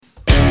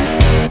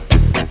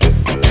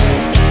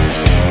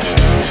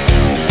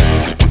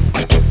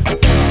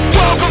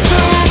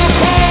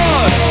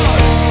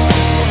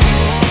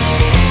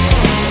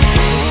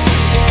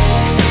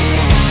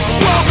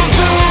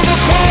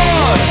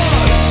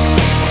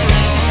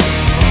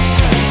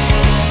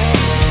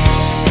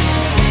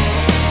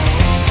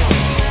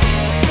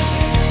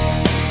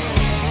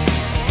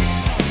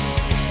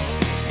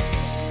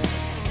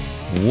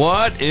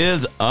What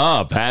is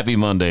up? Happy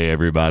Monday,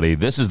 everybody.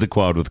 This is The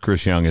Quad with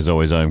Chris Young. As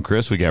always, I'm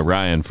Chris. We got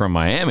Ryan from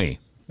Miami.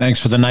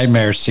 Thanks for the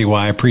nightmares, CY.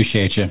 I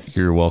appreciate you.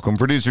 You're welcome.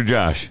 Producer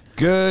Josh.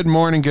 Good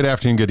morning, good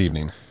afternoon, good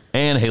evening.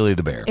 And Haley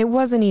the Bear. It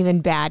wasn't even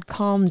bad.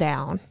 Calm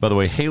down. By the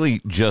way, Haley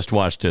just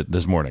watched it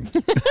this morning.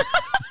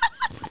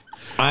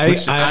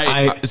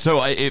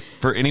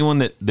 For anyone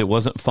that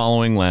wasn't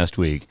following last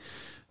week,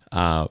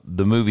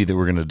 the movie that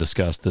we're going to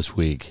discuss this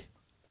week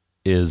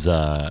is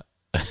a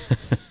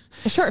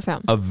short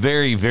film. A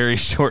very, very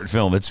short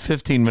film. It's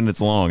 15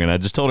 minutes long. And I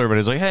just told everybody, I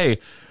was like, hey,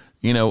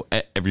 you know,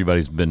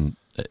 everybody's been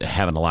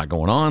having a lot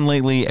going on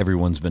lately.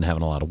 Everyone's been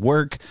having a lot of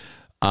work.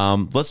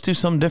 Let's do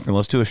something different.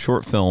 Let's do a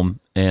short film.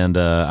 And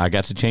I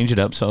got to change it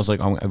up. So I was like,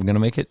 I'm going to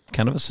make it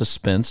kind of a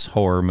suspense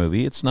horror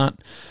movie. It's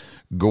not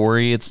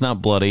gory. It's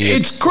not bloody.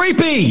 It's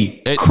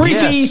creepy. Creepy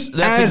yes,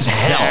 that's as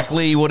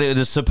exactly hell. what it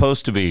is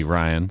supposed to be,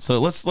 Ryan. So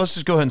let's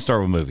just go ahead and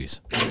start with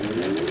movies.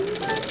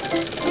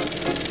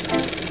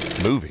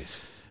 Movies.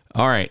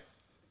 All right.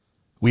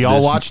 We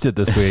all watched it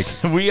this week.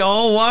 We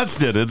all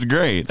watched it. It's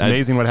great. It's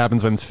amazing what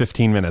happens when it's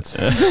 15 minutes.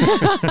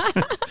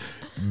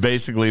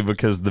 Basically,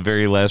 because the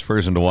very last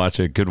person to watch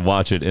it could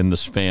watch it in the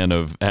span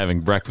of having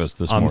breakfast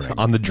this morning.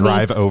 On the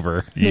drive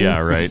over. Yeah,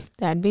 right.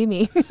 That'd be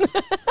me.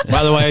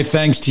 By the way,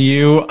 thanks to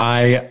you,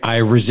 I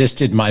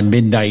resisted my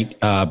midnight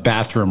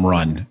bathroom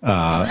run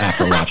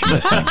after watching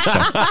this thing.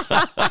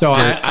 So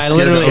I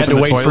literally had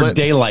to wait for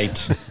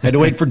daylight. I had to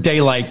wait for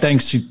daylight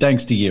thanks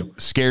to you.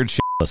 Scared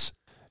shitless.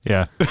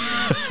 Yeah.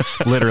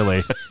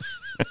 Literally.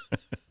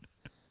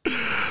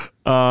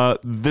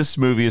 This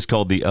movie is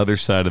called The Other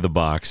Side of the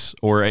Box,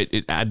 or I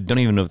don't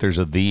even know if there's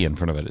a "the" in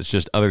front of it. It's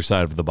just Other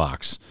Side of the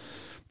Box.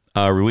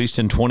 Released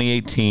in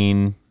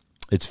 2018.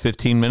 It's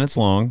 15 minutes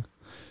long,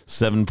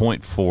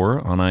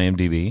 7.4 on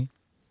IMDb,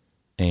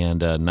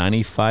 and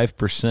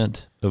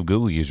 95% of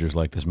Google users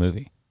like this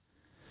movie.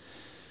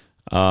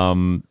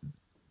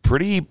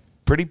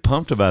 Pretty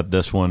pumped about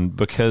this one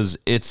because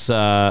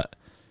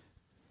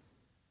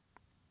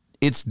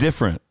it's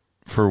different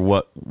for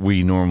what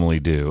we normally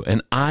do.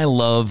 And I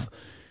love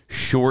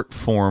short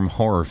form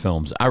horror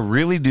films. I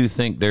really do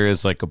think there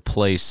is like a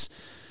place,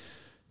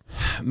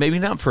 maybe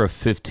not for a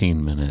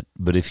 15 minute,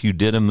 but if you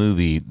did a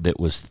movie that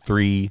was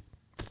 3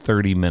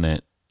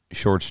 30-minute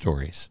short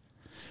stories.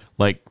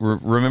 Like,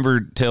 remember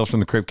Tales from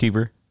the Crypt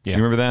Keeper? Yeah.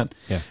 You remember that?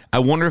 Yeah. I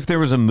wonder if there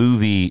was a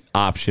movie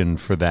option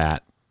for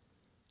that,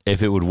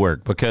 if it would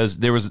work. Because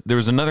there was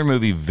another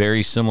movie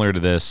very similar to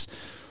this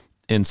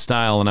in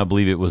style, and I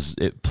believe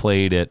it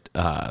played at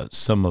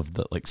some of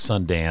the like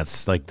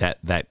Sundance, like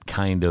that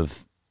kind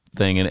of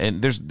thing,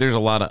 and there's a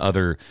lot of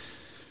other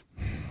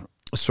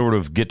sort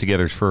of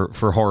get-togethers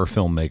for horror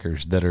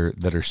filmmakers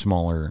that are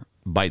smaller,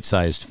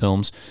 bite-sized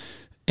films,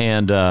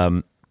 and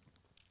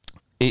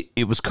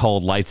it was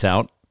called Lights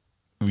Out.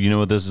 You know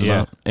what this is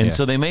about? And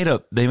so they made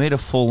a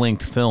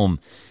full-length film.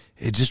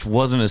 It just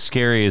wasn't as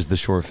scary as the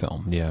short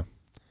film. Yeah.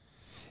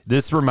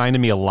 This reminded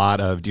me a lot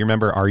of, do you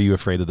remember Are You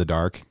Afraid of the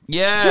Dark?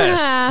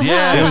 Yes.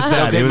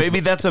 Yes. Maybe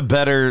that's a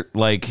better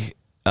like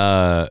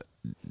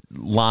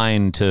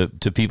line to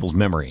people's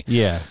memory.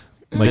 Yeah.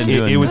 Like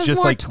it was just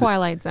more like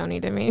Twilight Zone-y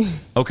to me.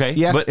 Okay.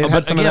 Yeah, but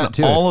some again, of that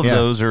to all it. of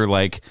those are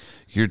like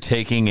you're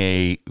taking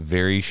a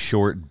very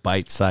short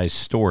bite-sized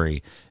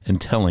story and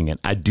telling it.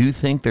 I do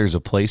think there's a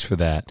place for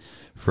that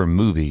for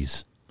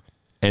movies.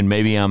 And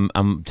maybe I'm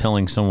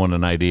telling someone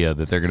an idea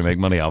that they're going to make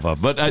money off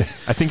of. But I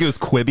think it was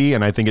Quibi,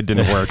 and I think it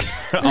didn't work.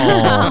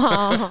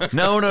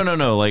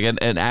 No. Like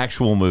an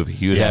actual movie.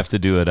 You would have to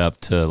do it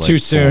up to like too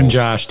soon,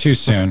 Josh. Too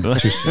soon.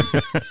 Too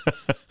soon.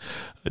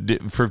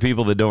 For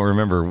people that don't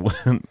remember,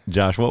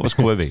 Josh, what was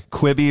Quibi?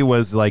 Quibi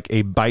was like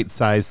a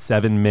bite-sized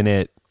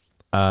 7-minute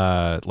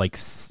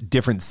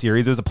different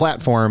series. It was a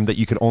platform that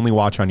you could only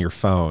watch on your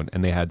phone,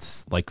 and they had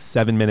like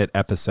 7-minute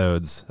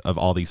episodes of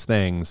all these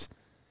things.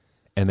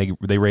 And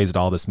they raised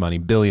all this money,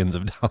 billions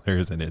of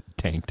dollars, and it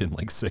tanked in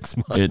like 6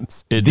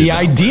 months. The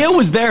idea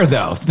was there,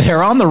 though.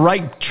 They're on the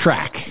right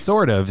track.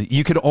 Sort of.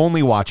 You could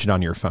only watch it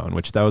on your phone,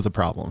 which that was a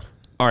problem.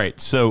 All right.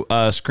 So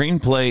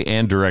screenplay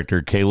and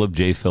director Caleb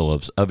J.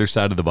 Phillips, Other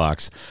Side of the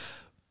Box.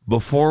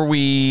 Before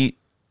we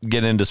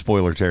get into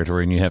spoiler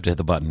territory and you have to hit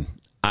the button,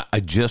 I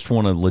just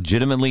want to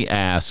legitimately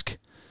ask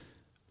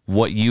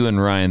what you and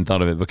Ryan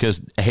thought of it,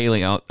 because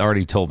Haley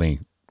already told me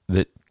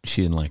that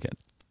she didn't like it.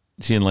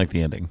 She didn't like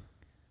the ending.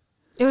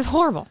 It was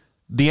horrible.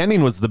 The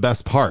ending was the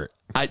best part.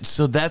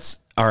 So that's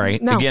all right.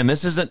 No. Again,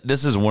 this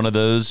is one of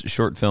those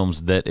short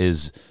films that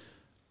is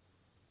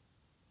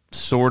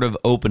sort of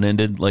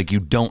open-ended. Like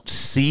you don't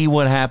see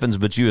what happens,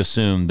 but you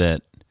assume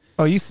that.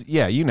 Oh,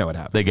 you know what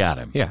happens. They got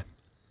him. Yeah.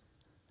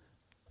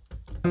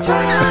 All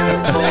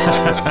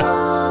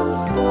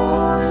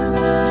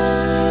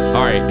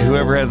right.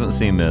 Whoever hasn't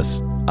seen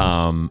this,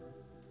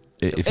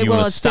 if you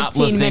want to stop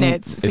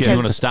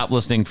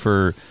listening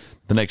for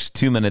the next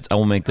 2 minutes, I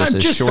will make this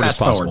as short as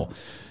possible.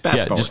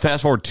 Just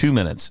fast forward 2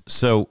 minutes.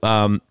 So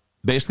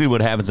basically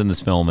what happens in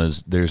this film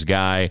is there's a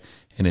guy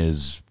and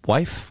his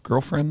wife,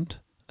 girlfriend,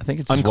 I think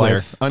it's his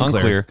wife.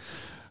 Unclear.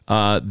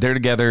 They're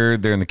together.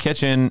 They're in the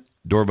kitchen.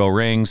 Doorbell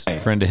rings.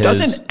 Friend of his.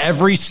 Doesn't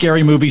every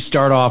scary movie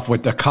start off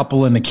with a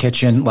couple in the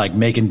kitchen, like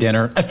making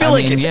dinner? I feel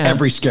like it's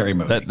every scary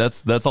movie.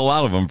 That's a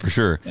lot of them for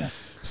sure. Yeah.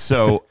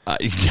 So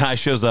a guy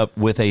shows up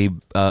with a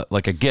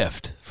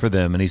gift for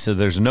them, and he says,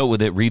 "There's a note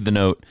with it. Read the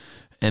note."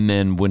 And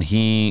then when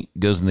he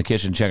goes in the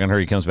kitchen, check on her,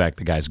 he comes back.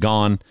 The guy's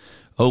gone.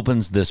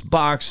 Opens this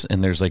box,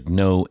 and there's like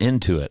no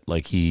end to it.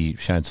 Like he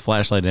shines a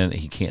flashlight in it.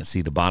 He can't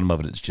see the bottom of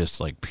it. It's just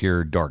like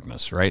pure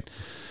darkness, right?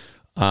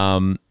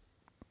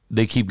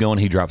 They keep going.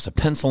 He drops a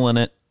pencil in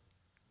it.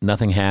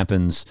 Nothing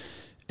happens.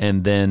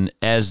 And then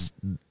as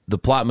the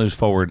plot moves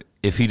forward,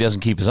 if he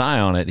doesn't keep his eye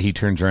on it, he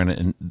turns around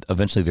and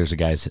eventually there's a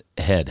guy's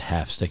head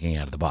half sticking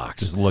out of the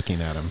box. Just looking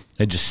at him.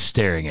 And just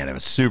staring at him.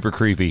 It's super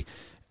creepy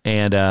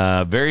and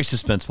very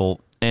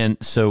suspenseful. And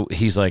so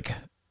he's like,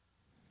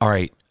 all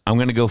right, I'm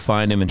going to go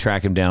find him and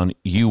track him down.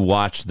 You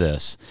watch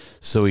this.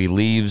 So he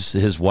leaves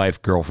his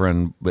wife,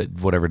 girlfriend,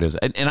 whatever it is.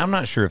 And I'm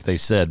not sure if they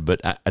said,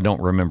 but I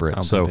don't remember it.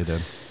 I don't think they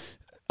did.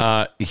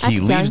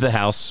 He leaves the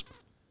house,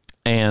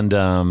 and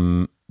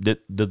did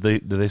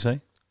they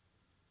say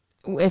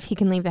if he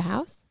can leave the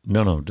house?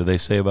 No. Did they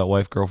say about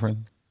wife,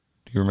 girlfriend?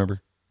 Do you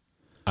remember?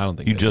 I don't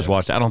think you just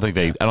watched. I don't think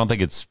they. I don't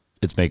think it's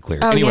made clear.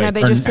 Oh, anyway,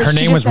 her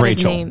name was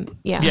Rachel.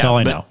 Yeah, that's all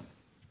I know.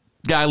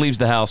 Guy leaves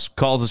the house,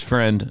 calls his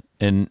friend,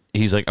 and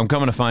he's like, "I'm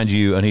coming to find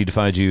you. I need to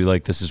find you.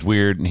 Like this is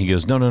weird." And he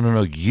goes,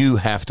 "No. You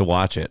have to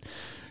watch it."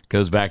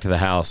 Goes back to the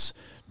house.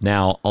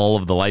 Now all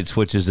of the light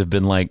switches have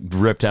been like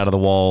ripped out of the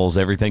walls.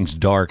 Everything's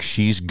dark.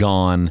 She's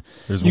gone.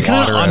 There's you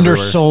kind of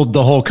undersold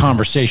the whole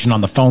conversation on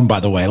the phone, by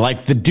the way.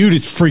 Like the dude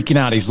is freaking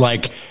out. He's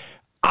like,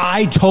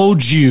 I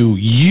told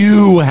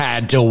you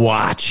had to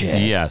watch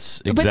it.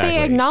 Yes, exactly. But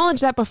they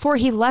acknowledged that before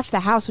he left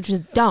the house, which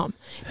is dumb.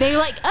 They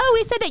like, oh,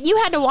 he said that you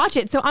had to watch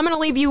it, so I'm going to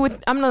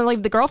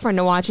leave the girlfriend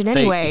to watch it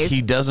anyways.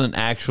 He doesn't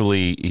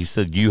actually, he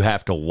said you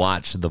have to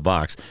watch the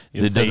box.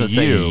 It doesn't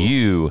say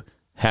you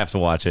have to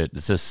watch it.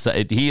 It says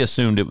he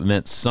assumed it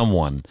meant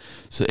someone.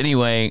 So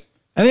anyway,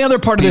 and the other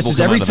part of this is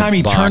every time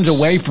he turns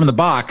away from the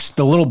box,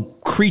 the little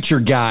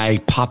creature guy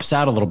pops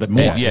out a little bit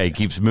more. Yeah, he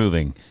keeps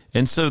moving.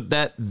 And so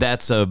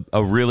that's a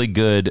really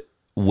good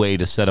way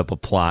to set up a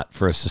plot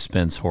for a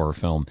suspense horror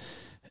film.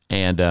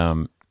 And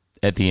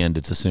at the end,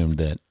 it's assumed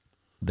that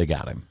they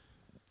got him.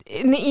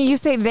 You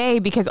say they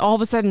because all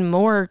of a sudden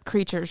more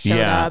creatures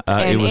showed up.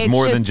 It was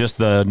more than just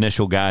the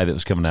initial guy that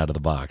was coming out of the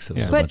box. It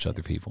was a bunch of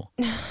other people.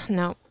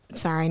 No,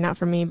 sorry, not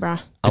for me,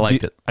 bruh. I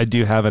liked it. I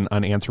do have an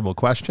unanswerable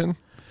question.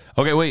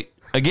 Okay, wait.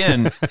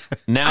 Again,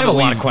 now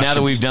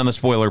that we've done the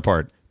spoiler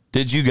part,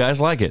 did you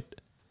guys like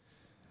it?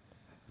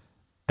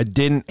 I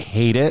didn't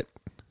hate it.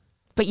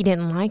 But you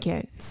didn't like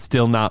it.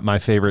 Still not my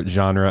favorite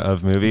genre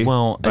of movie.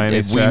 Well,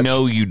 we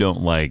know you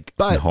don't like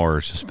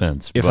horror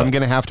suspense. If I'm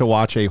going to have to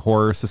watch a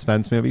horror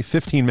suspense movie,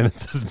 15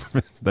 minutes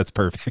that's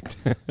perfect.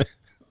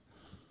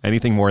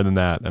 Anything more than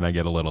that, and I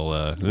get a little...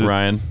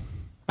 Ryan?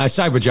 I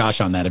side with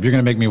Josh on that. If you're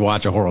going to make me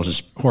watch a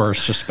horror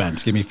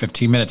suspense, give me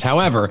 15 minutes.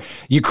 However,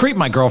 you creep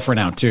my girlfriend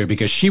out too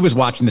because she was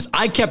watching this.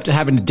 I kept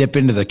having to dip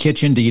into the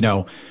kitchen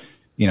to,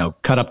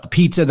 cut up the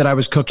pizza that I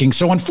was cooking.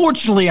 So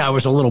unfortunately, I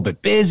was a little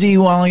bit busy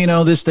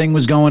while, this thing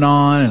was going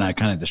on. And I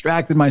kind of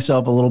distracted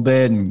myself a little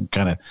bit and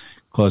kind of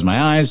closed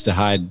my eyes to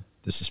hide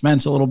the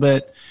suspense a little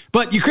bit.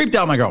 But you creeped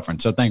out my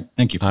girlfriend. So thank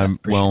you for that.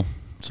 Well,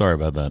 sorry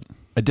about that.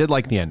 I did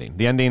like the ending.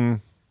 The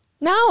ending...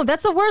 No,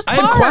 that's the worst part.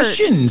 I have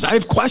questions.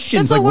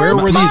 That's like, where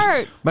were part.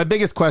 these? My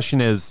biggest question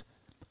is,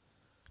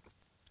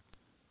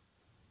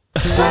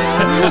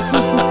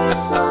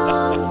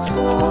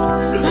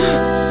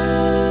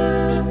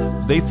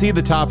 they see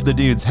the top of the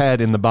dude's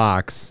head in the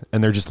box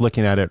and they're just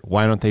looking at it.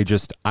 Why don't they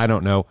just, I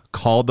don't know,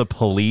 call the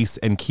police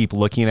and keep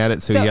looking at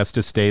it so he has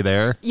to stay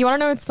there? You want to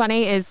know what's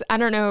funny is, I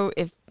don't know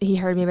if he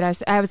heard me,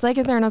 but I was like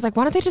there and I was like,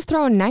 why don't they just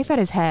throw a knife at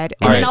his head?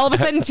 And then all of a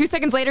sudden, 2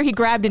 seconds later, he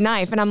grabbed a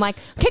knife and I'm like,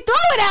 okay, throw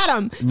it at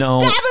him.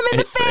 No. Stab him in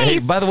the face. Hey,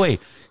 by the way,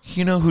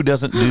 you know who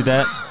doesn't do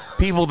that?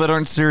 People that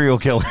aren't serial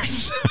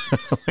killers.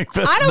 I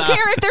don't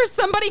care if there's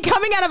somebody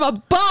coming out of a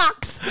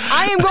box.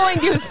 I am going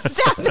to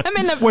stab them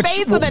in the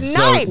face with a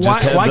knife.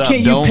 Why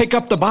can't you pick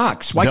up the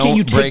box? Why can't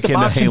you take the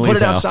box and put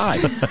it outside?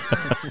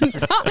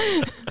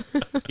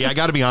 Yeah, I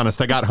got to be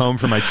honest. I got home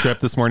from my trip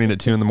this morning at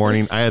 2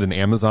 a.m. I had an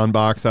Amazon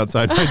box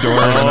outside my door.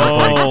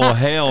 And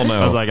hell no.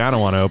 I was like, I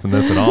don't want to open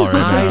this at all right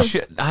now.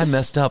 I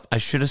messed up. I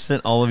should have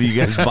sent all of you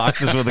guys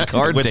boxes with a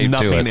card taped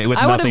to it.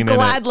 I would have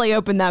gladly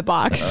opened that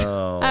box.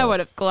 I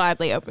would have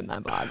gladly opened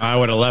that box. I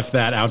would have left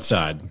that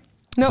outside.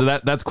 Nope. So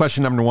that's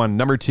question number 1.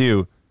 Number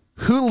 2,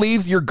 who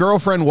leaves your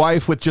girlfriend,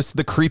 wife with just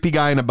the creepy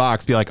guy in a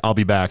box? Be like, I'll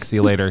be back. See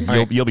you later.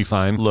 You'll be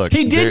fine. Look,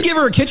 he did give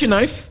her a kitchen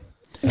knife.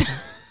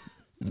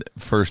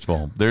 First of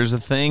all, there's a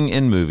thing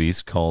in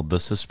movies called the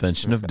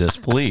suspension of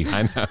disbelief.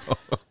 I know.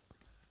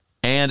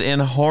 And in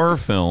horror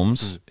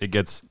films,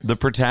 the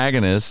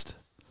protagonist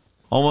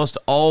almost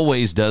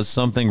always does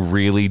something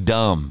really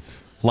dumb,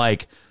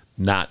 like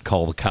not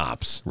call the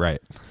cops. Right.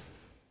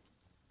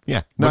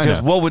 Yeah. No,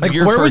 because what would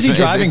where was he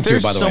driving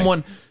to, by the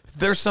way? If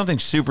there's something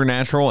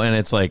supernatural and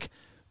it's like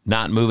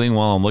not moving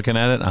while I'm looking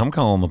at it, I'm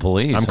calling the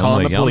police. I'm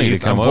calling the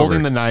police. I'm holding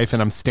over. the knife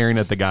and I'm staring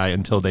at the guy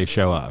until they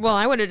show up. Well,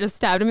 I would have just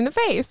stabbed him in the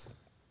face.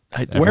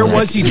 Where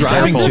was he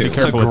driving to? Be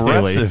careful with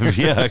Haley. Aggressive.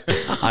 Yeah.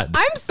 God.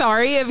 I'm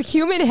sorry, if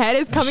human head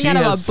is coming out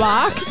of a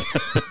box,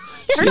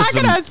 you're not has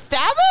going to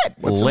stab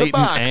it? Latent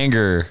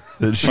anger.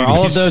 For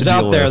all of those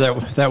out there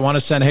that want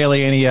to send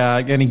Haley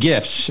any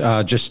gifts,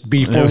 just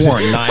be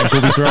forewarned. Knives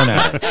will be thrown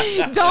at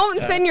her. Don't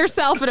send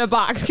yourself in a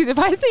box, because if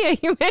I see a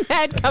human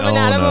head coming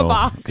out of a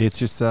box. It's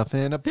yourself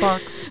in a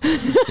box.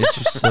 Get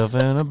yourself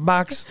in a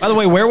box. By the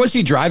way, where was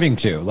he driving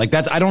to? Like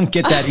I don't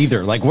get that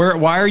either. Like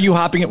why are you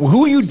hopping?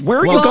 Who are you? Where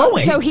are you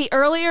going? So he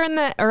earlier in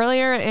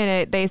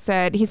it, they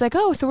said, he's like,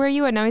 oh, so where are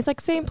you at now? He's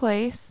like, same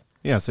place.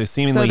 Yeah, so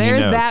seemingly So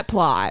there's he knows. that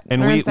plot.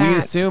 And There's we that.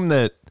 assume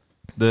that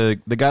the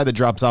guy that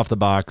drops off the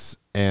box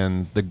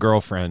and the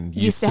girlfriend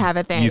Used to have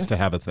a thing. Used to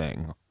have a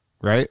thing,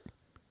 right?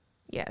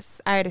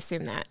 Yes, I'd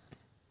assume that.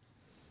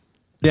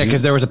 Yeah,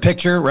 because there was a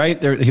picture, right?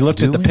 There, he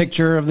looked at the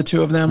picture of the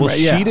two of them. Well, right?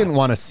 she Yeah. didn't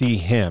want to see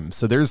him,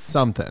 so there's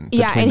something.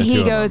 Yeah, between and the two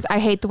he of goes, them. I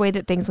hate the way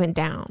that things went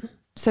down.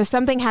 So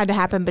something had to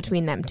happen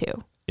between them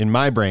two. In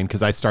my brain,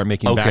 because I start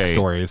making Okay.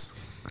 backstories.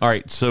 All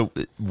right. So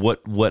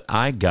what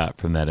I got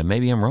from that, and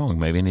maybe I'm wrong.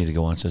 Maybe I need to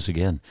go watch this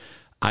again.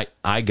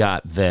 I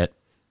got that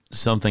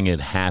something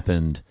had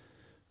happened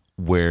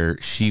where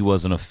she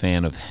wasn't a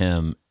fan of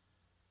him,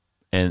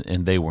 and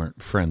they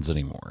weren't friends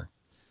anymore.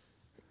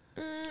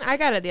 I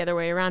got it the other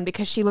way around,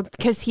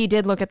 because he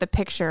did look at the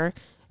picture,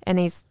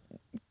 and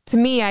to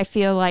me, I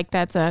feel like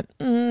that's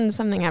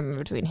something happened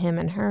between him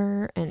and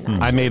her.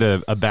 And I made a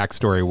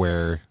backstory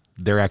where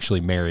they're actually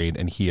married,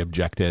 and he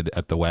objected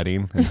at the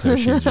wedding, and so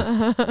she's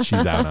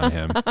out on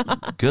him.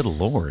 Good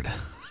Lord.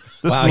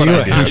 This Wow, is what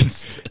you- I do.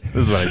 This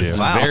is what I do.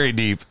 Very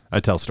deep. I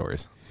tell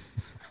stories.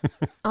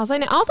 all I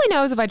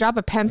know is if I drop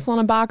a pencil in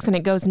a box and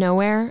it goes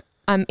nowhere,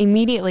 I'm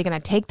immediately going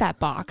to take that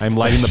box. I'm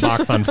lighting the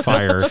box on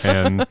fire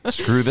and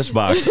Screw this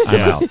box. I'm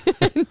out.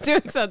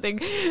 doing something.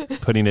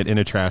 putting it in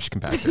a trash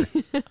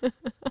compactor.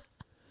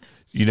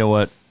 You know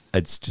what?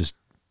 It's just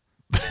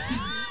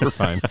We're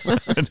fine.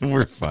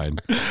 we're fine.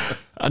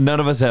 None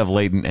of us have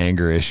latent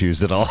anger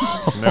issues at all.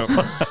 Nope.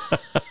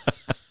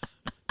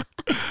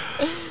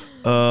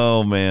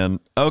 Oh man.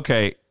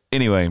 Okay.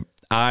 Anyway,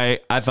 I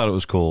thought it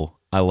was cool.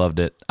 I loved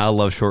it. I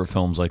love short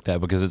films like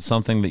that because it's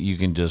something that you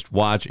can just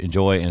watch,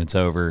 enjoy, and it's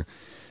over.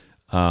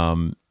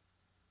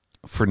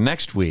 For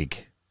next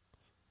week,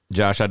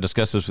 Josh, I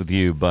discussed this with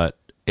you, but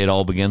It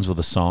All Begins with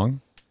a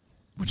Song,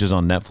 which is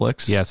on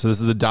Netflix. Yeah, so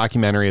this is a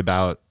documentary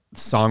about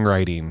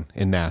songwriting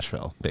in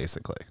Nashville,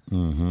 basically.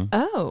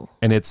 Oh.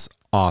 And it's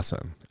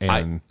awesome.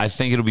 And I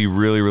think it'll be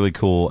really, really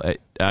cool.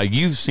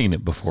 You've seen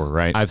it before,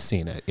 right? I've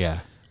seen it. Yeah.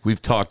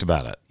 We've talked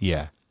about it.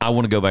 Yeah. I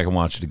want to go back and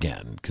watch it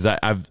again because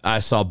I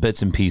saw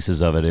bits and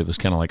pieces of it. It was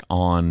kind of like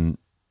on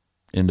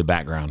in the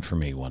background for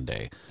me one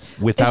day.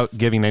 Without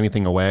giving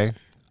anything away,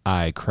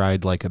 I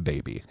cried like a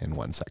baby in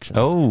one section.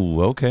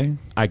 Oh, okay.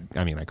 I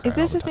mean, I cried. Is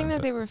this all the thing time, that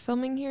but they were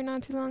filming here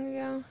not too long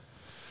ago?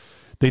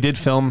 they did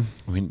film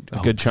I mean, a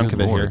good chunk of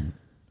it here.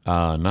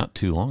 Not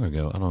too long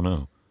ago. I don't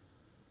know.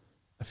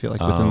 I feel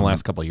like within the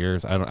last couple of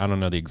years. I don't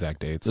know the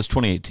exact dates. This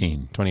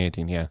 2018.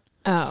 2018, yeah.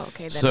 Oh,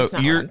 okay. Then So it's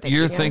not you're what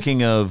I'm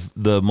thinking of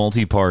the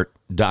multi-part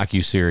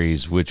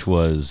docuseries, which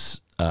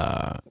was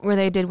where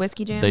they did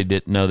Whiskey Jam? they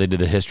did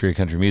the history of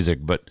country music,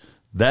 but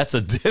that's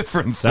a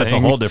different thing. That's a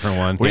whole different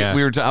one. Yeah.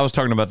 I was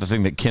talking about the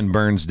thing that Ken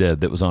Burns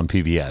did that was on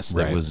PBS.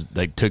 That Right. was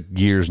they took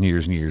years and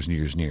years and years and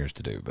years and years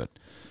to do. But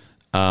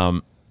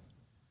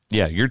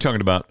yeah, you're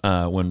talking about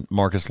when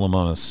Marcus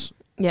Lemonis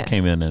Yes.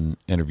 came in and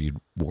interviewed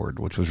Ward,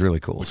 which was really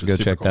cool. So was go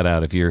super check cool. that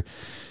out if you're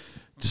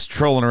just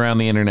trolling around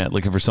the internet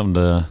looking for something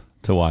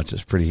to watch.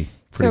 It's pretty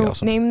So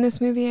awesome. name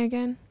this movie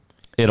again.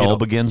 It all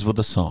begins with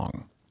a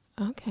song.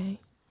 Okay.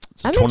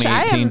 It's a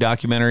 2018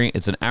 documentary.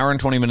 It's an hour and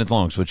 20 minutes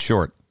long, so it's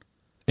short.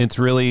 It's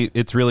really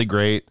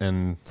great.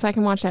 And So I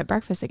can watch that at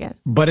breakfast again.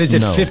 But is it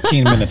No.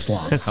 15 minutes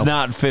long? It's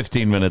not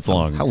 15 minutes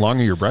long. how long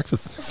are your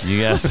breakfasts?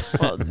 You guys.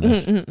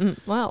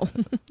 Well,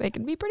 they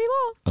can be pretty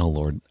long. Oh,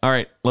 Lord. All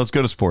right, let's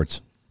go to sports.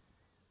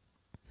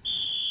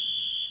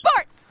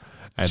 Sports.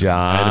 I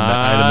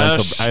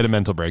Josh. had a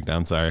mental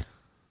breakdown. Sorry.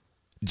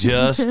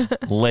 Just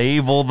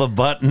label the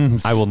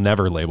buttons. I will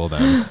never label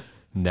them.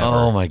 Never.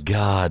 Oh, my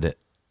God.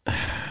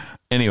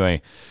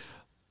 Anyway,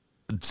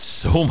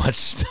 so much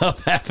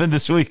stuff happened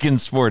this week in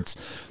sports.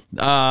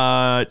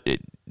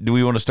 Do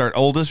we want to start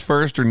oldest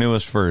first or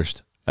newest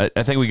first?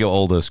 I think we go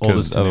oldest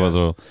because Oldest to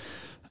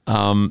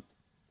otherwise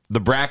the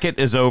bracket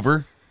is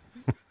over.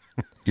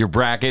 Your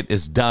bracket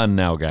is done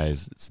now,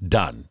 guys. It's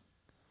done.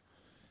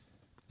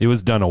 It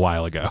was done a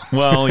while ago.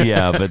 Well,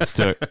 yeah, but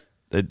still,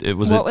 it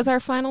was What was our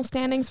final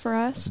standings for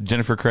us?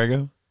 Jennifer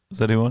Crago? Is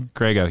that who won?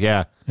 Crago,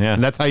 yeah. Yeah.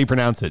 And that's how you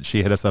pronounce it.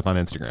 She hit us up on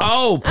Instagram.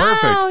 Oh,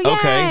 perfect. Oh,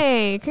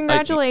 Okay. yay.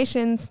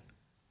 Congratulations.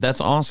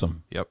 That's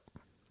awesome. Yep.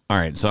 All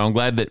right. So I'm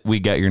glad that we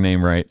got your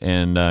name right,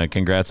 and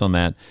congrats on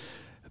that.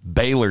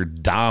 Baylor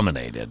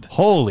dominated.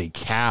 Holy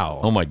cow.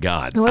 Oh, my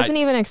God. It wasn't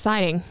even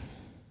exciting.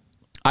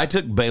 I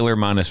took Baylor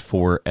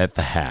 -4 at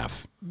the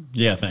half.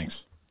 Yeah,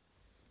 thanks.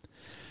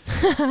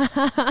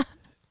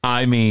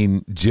 I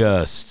mean,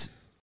 just,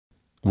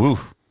 woo,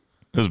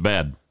 it was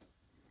bad.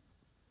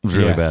 It was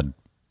really bad.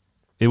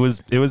 It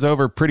was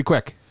over pretty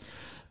quick.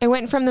 It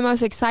went from the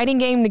most exciting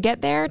game to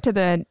get there to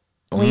the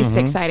least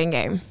exciting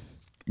game.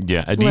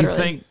 Yeah. Do you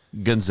think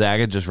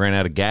Gonzaga just ran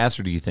out of gas,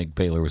 or do you think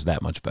Baylor was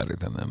that much better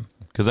than them?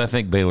 Because I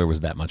think Baylor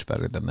was that much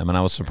better than them, and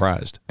I was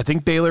surprised. I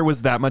think Baylor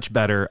was that much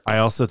better. I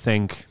also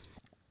think,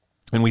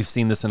 and we've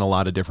seen this in a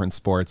lot of different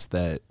sports,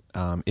 that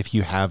if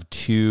you have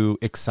too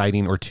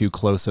exciting or too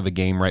close of a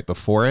game right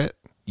before it,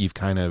 you've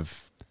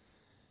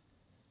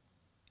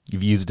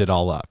used it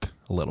all up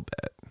a little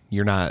bit.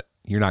 You're not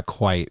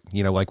quite,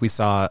 like we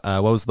saw,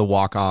 what was the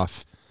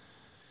walk-off?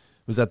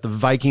 Was that the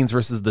Vikings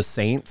versus the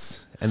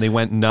Saints? And they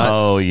went nuts.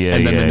 Oh, yeah.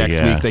 And then the next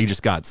week they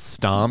just got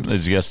stomped. They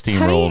just got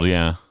steamrolled,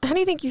 yeah. How do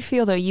you think you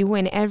feel, though? You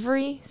win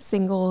every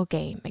single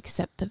game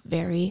except the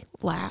very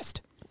last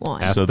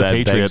one. Ask so the that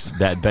Patriots.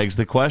 begs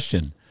the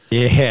question.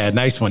 Yeah,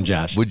 nice one,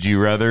 Josh. Would you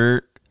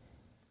rather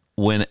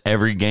win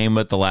every game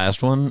but the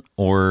last one,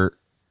 or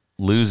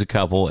lose a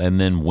couple and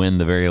then win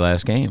the very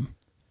last game?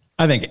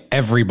 I think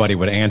everybody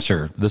would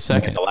answer The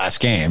second. the last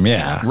game.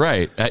 Yeah.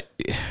 Right.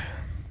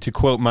 To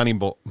quote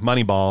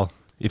Moneyball,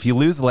 if you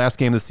lose the last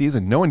game of the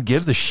season, no one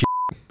gives a shit.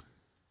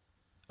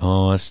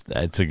 Oh,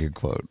 that's a good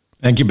quote.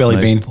 Thank you, Billy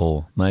Bean.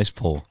 Nice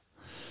pull.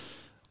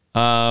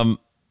 Very,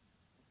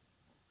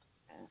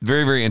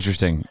 very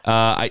interesting.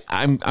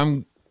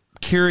 I'm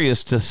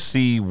curious to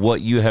see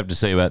what you have to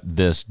say about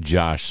this,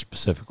 Josh,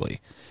 specifically.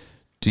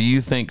 Do you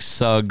think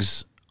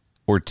Suggs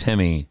or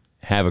Timmy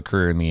have a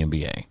career in the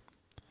NBA?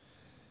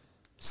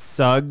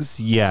 Suggs,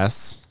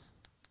 yes.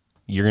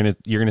 You're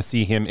gonna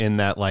see him in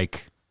that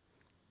like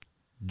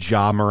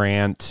Ja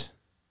Morant.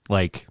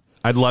 Like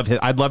I'd love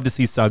to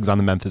see Suggs on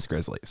the Memphis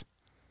Grizzlies.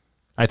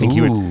 I think he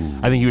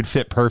would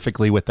fit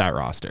perfectly with that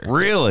roster.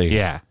 Really?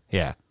 Yeah.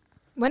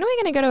 When are we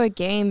going to go to a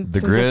game? The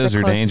Grizz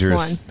are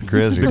dangerous. The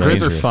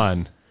Grizz are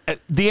fun.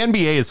 The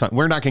NBA is fun.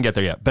 We're not gonna get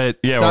there yet, but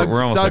yeah, Suggs,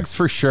 we're almost Suggs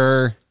for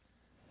sure.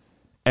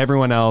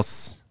 Everyone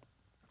else,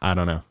 I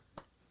don't know.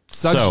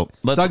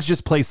 Suggs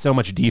just plays so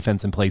much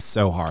defense and plays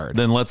so hard.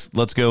 Then let's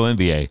go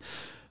NBA.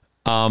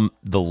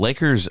 The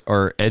Lakers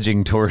are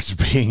edging towards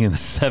being in the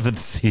 7th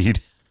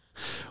seed,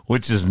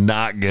 which is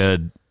not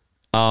good.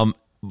 And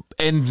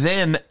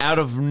then out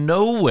of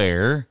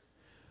nowhere,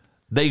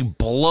 they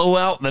blow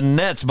out the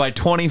Nets by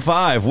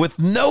 25 with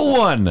no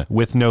one.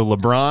 With no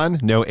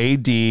LeBron, no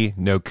AD,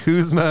 no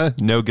Kuzma,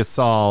 no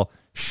Gasol.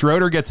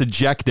 Schroeder gets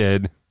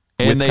ejected.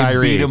 And with they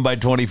Kyrie, beat him by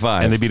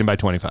 25. And they beat him by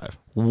 25.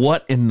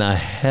 What in the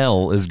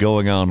hell is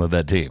going on with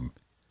that team?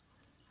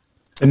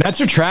 The Nets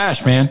are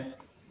trash, man.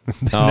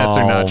 Nets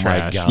are not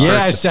trash.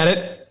 Yeah, I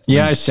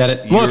said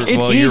it. Look,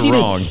 you're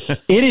wrong.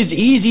 It is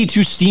easy to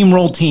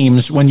steamroll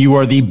teams when you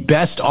are the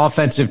best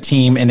offensive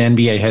team in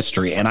NBA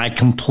history, and I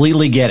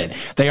completely get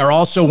it. They are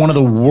also one of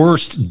the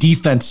worst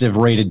defensive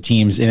rated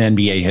teams in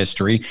NBA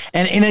history,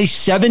 and in a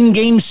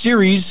 7-game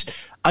series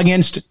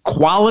against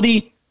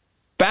quality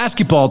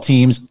basketball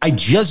teams, I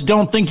just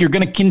don't think you're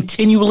going to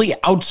continually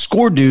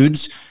outscore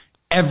dudes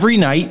every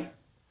night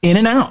in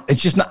and out.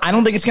 It's just not, I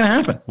don't think it's going to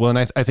happen. Well,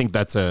 and I think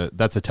that's a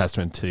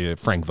testament to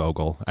Frank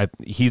Vogel.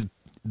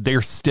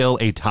 They're still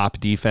a top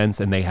defense,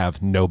 and they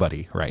have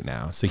nobody right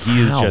now. So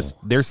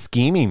they're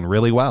scheming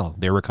really well.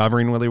 They're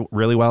recovering really,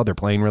 really well. They're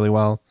playing really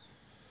well.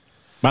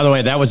 By the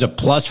way, that was a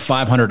plus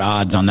 500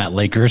 odds on that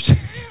Lakers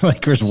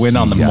win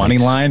on the money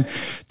line.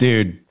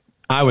 Dude,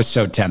 I was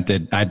so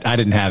tempted. I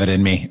didn't have it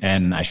in me,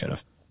 and I should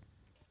have.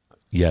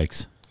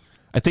 Yikes.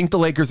 I think the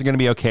Lakers are going to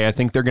be okay. I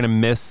think they're going to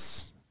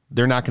miss.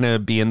 They're not going to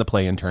be in the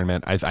play-in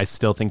tournament. I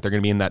still think they're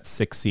going to be in that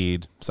 6th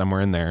seed,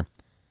 somewhere in there.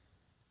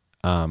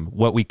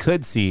 What we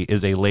could see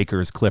is a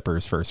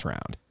Lakers-Clippers first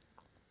round.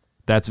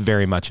 That's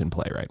very much in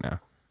play right now.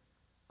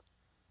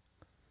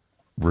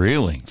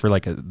 Really? For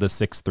like the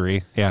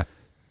 6-3. Yeah.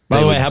 By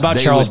the way, how about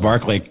Charles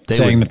Barkley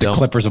saying that the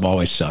Clippers have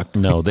always sucked?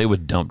 No, they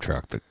would dump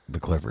truck the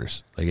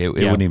Clippers. Like it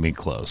wouldn't even be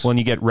close. Well, and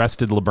you get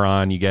rested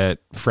LeBron, you get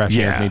fresh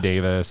Anthony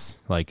Davis.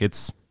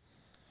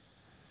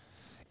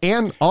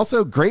 And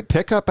also great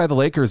pickup by the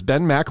Lakers.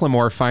 Ben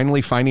McLemore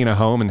finally finding a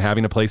home and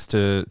having a place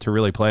to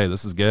really play.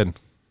 This is good.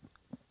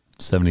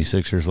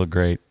 76ers look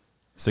great.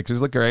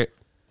 Sixers look great.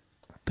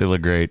 They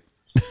look great.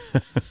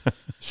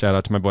 Shout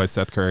out to my boy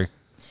Seth Curry.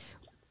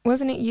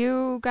 Wasn't it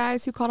you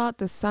guys who called out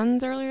the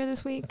Suns earlier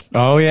this week?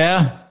 Oh,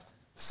 yeah.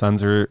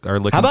 Suns are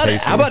looking tasty.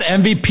 How about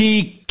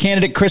MVP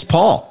candidate Chris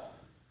Paul?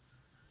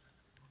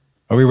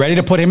 Are we ready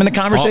to put him in the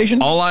conversation?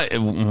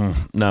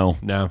 No,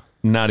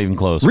 not even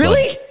close.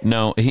 Really?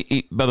 No.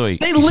 He by the way,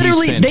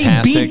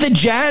 they beat the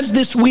Jazz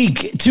this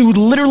week to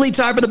literally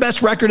tie for the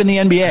best record in the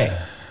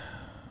NBA.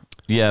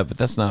 Yeah, but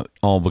that's not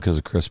all because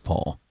of Chris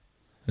Paul.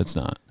 It's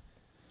not.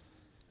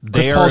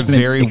 They are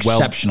very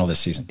exceptional this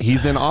season.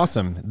 He's been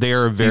awesome. They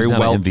are very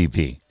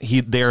MVP.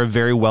 They are a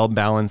very well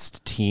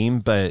balanced team,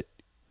 but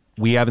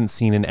we haven't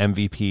seen an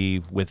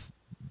MVP with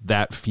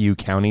that few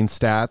counting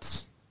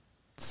stats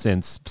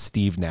since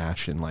Steve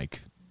Nash in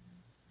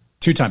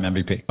 2-time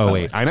MVP. Oh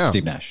wait, I know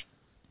Steve Nash.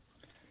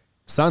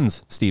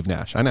 Suns Steve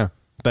Nash. I know,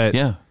 but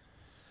yeah.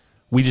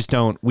 we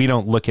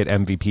don't look at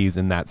MVPs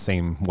in that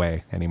same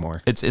way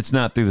anymore. It's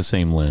not through the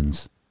same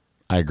lens.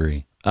 I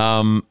agree.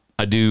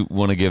 I do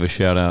want to give a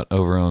shout out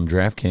over on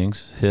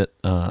DraftKings. Hit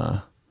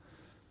the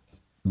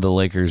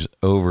Lakers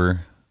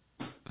over,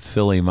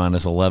 Philly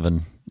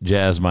 -11,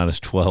 Jazz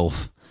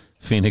 -12,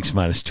 Phoenix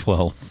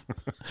 -12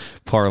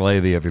 parlay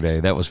the other day.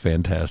 That was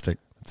fantastic.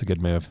 It's a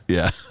good move.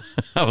 Yeah.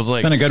 I was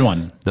like, Been a good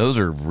one. Those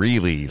are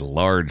really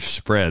large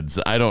spreads.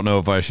 I don't know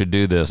if I should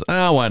do this.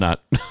 Why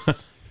not?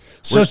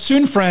 So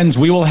soon, friends,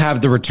 we will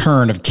have the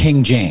return of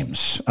King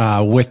James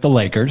with the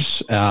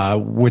Lakers,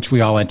 which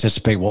we all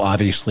anticipate will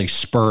obviously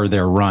spur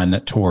their run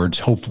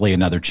towards hopefully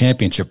another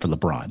championship for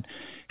LeBron.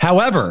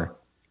 However,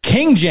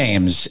 King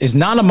James is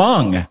not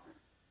among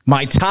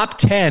my top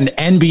 10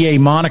 NBA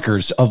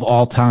monikers of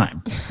all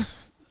time.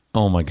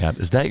 Oh, my God.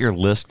 Is that your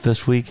list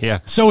this week? Yeah.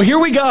 So here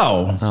we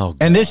go. Oh,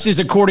 and this is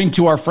according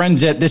to our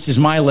friends at This Is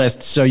My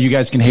List, so you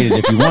guys can hate it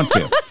if you want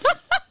to.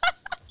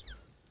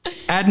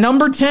 At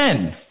number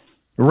 10,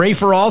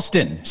 Rafer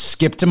Alston,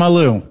 Skip to my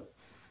Lou.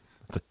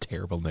 That's a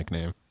terrible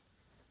nickname.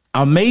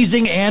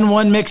 Amazing and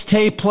one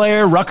mixtape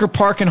player. Rucker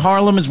Park in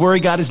Harlem is where he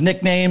got his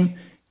nickname.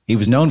 He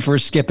was known for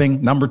his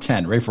skipping. Number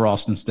 10, Rafer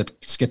Alston,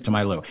 Skip to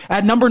my Lou.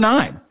 At number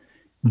 9,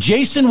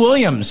 Jason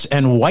Williams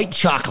and White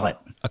Chocolate.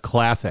 A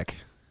classic.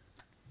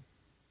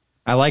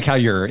 I like how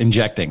you're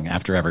injecting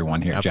after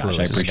everyone here, Absolutely. Josh.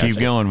 I Just appreciate it.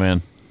 keep going,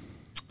 man.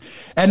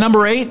 At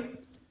number 8,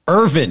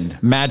 Irvin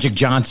Magic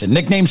Johnson.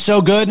 Nickname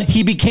so good,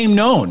 he became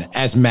known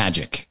as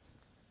Magic.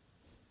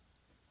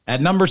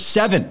 At number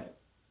 7,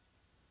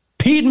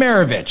 Pete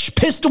Maravich.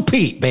 Pistol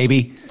Pete,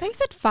 baby. I thought you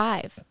said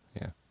 5.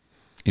 Yeah.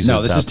 He's No,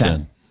 in this top is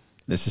 10.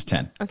 This is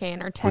 10. Okay,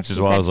 in our text, Which is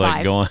you why I said was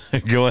 5.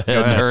 like, go ahead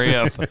and hurry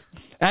up.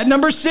 At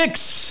number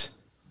 6,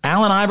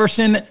 Allen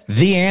Iverson,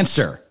 the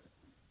answer.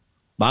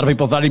 A lot of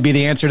people thought he'd be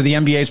the answer to the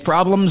NBA's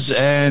problems,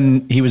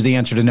 and he was the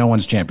answer to no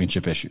one's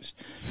championship issues.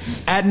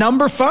 At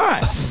number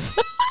 5,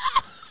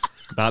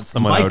 Not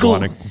someone Michael- I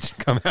would want to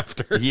come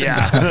after.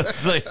 Yeah.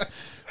 It's like,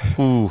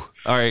 ooh.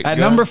 All right. at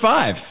go number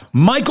ahead. 5,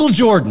 Michael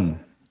Jordan.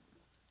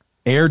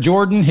 Air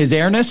Jordan, his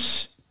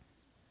airness.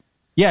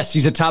 Yes,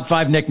 he's a top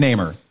 5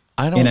 nicknamer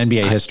in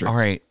NBA history. All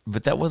right.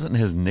 But that wasn't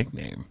his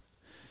nickname.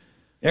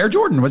 Air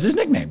Jordan was his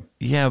nickname.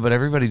 Yeah, but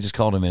everybody just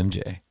called him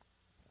MJ.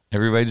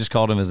 Everybody just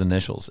called him his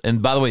initials.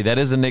 And by the way, that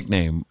is a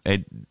nickname.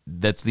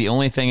 That's the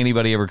only thing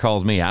anybody ever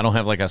calls me. I don't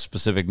have like a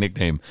specific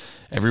nickname.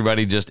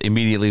 Everybody just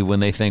immediately,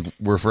 when they think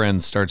we're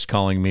friends, starts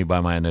calling me by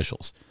my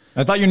initials.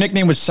 I thought your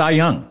nickname was Cy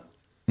Young.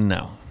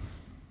 No.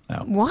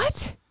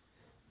 What?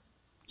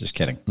 Just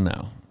kidding.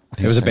 No.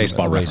 It was a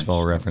baseball reference.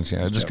 Baseball reference,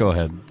 yeah. Just go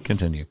ahead.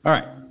 Continue. All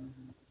right.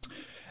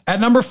 At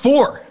number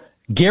 4,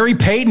 Gary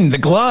Payton, the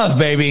glove,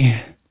 baby.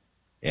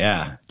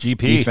 Yeah.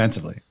 GP.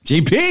 Defensively.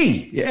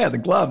 GP. Yeah, the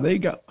glove. There you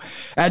go.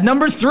 At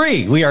number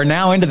 3, we are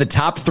now into the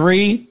top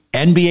 3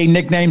 NBA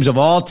nicknames of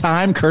all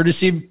time,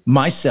 courtesy of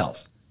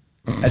myself.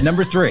 At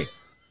number 3.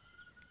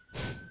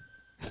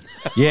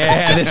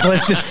 Yeah, this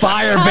list is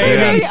fire,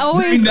 baby. They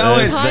always We know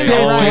it. time They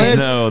it always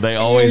right. know. They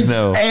always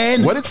know.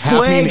 And What is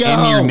happening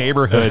in your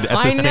neighborhood at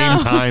I the know. same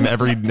time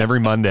every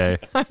Monday?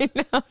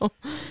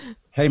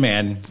 Hey,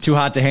 man, too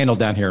hot to handle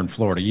down here in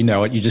Florida. You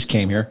know it. You just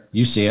came here.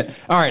 You see it.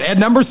 All right, at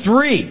number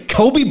 3,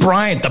 Kobe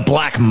Bryant, the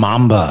Black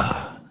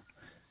Mamba.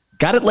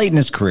 Got it late in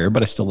his career,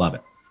 but I still love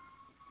it.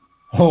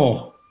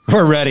 Oh,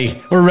 we're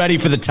ready. We're ready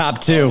for the top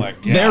 2.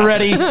 They're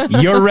ready.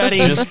 You're ready.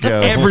 Just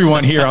go.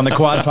 Everyone here on the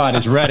Quad Pod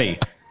is ready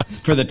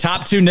for the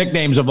top 2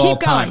 nicknames of all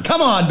Keep going. time.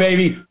 Come on,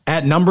 baby.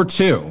 At number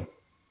 2,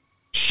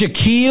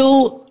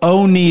 Shaquille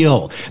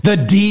O'Neal, the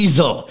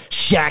Diesel,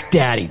 Shaq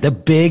Daddy, the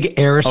big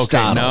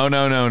Aristotle.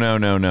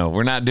 Okay, no.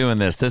 We're not doing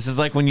this. This is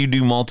like when you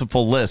do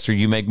multiple lists or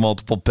you make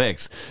multiple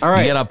picks. All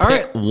right, You got to all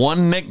pick right.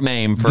 one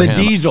nickname for The him.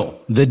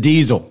 Diesel. The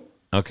Diesel.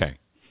 Okay.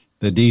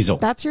 The Diesel.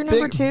 That's your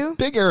number 2?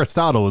 Big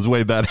Aristotle is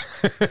way better.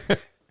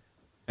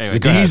 Anyway, The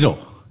go ahead. Diesel.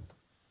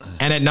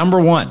 And at number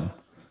 1,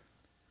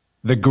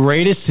 the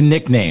greatest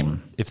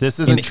nickname If this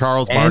in isn't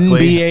Charles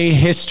Barkley, NBA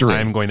history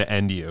I'm going to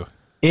end you.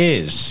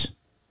 is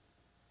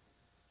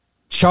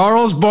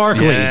Charles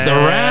Barkley's the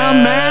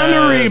round man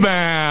to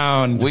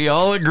rebound. We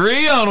all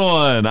agree on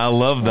one. I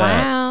love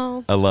that.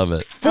 Wow. I love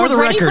it. For the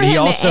record, he to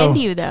also end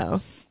you though.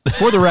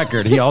 for the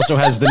record, he also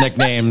has the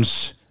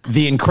nicknames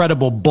the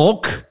Incredible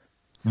Bulk,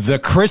 the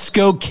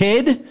Crisco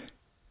Kid,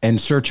 and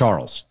Sir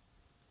Charles.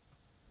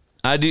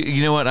 I do.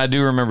 You know what? I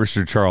do remember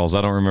Sir Charles.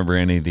 I don't remember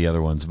any of the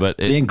other ones, but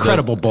The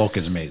Incredible Bulk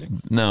is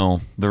amazing.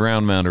 No, the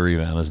round mound to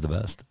rebound is the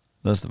best.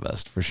 That's the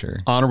best for sure.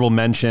 Honorable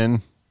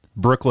mention,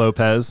 Brooke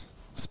Lopez,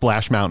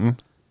 Splash Mountain.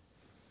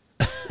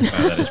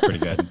 That is pretty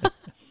good.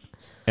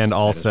 And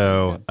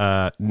also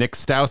Nick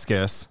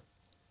Stauskas,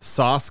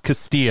 Sauce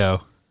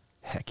Castillo.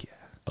 Heck yeah.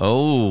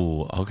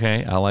 Oh,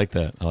 okay. I like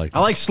that. I like that.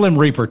 I like Slim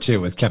Reaper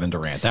too with Kevin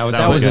Durant. That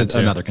was was good, too.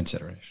 another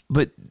consideration.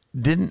 But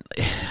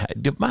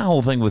my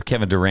whole thing with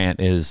Kevin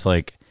Durant is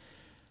like,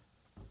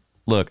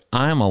 look,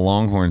 I'm a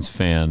Longhorns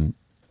fan.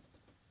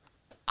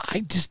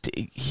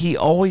 He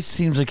always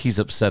seems like he's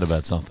upset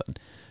about something.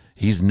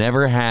 He's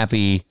never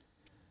happy.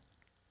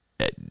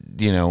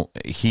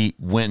 he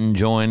went and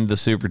joined the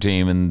super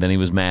team, and then he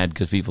was mad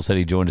because people said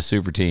he joined a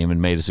super team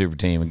and made a super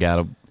team and got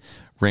a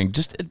ring.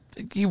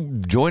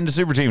 You joined a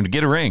super team to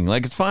get a ring.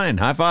 Like, it's fine.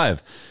 High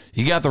five.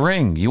 You got the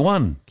ring. You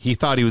won. He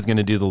thought he was going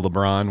to do the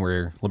LeBron,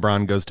 where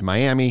LeBron goes to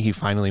Miami. He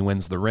finally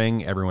wins the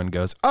ring. Everyone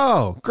goes,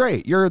 "Oh,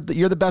 great! You're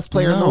the best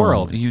player in the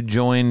world." You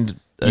joined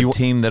a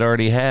team that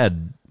already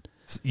had.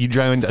 You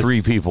joined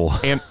 3 people,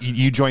 and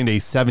you joined a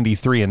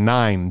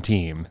 73-9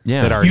 team.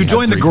 Yeah, that already you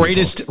joined had the 3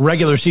 greatest people.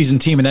 regular season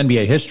team in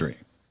NBA history.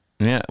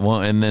 Yeah,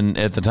 well, and then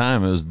at the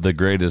time it was the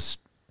greatest.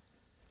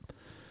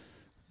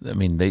 I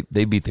mean,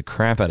 they beat the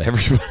crap out of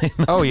everybody in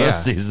the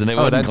postseason. It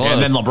wasn't close.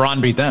 And then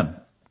LeBron beat them.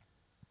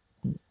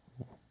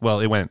 Well,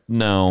 it went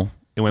No.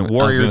 It went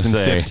Warriors in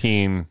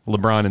 15,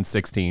 LeBron in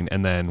 16,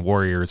 and then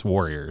Warriors 2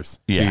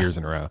 years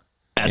in a row.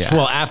 Yes,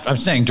 well, I'm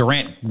saying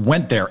Durant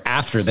went there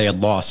after they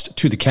had lost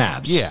to the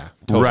Cavs. Yeah,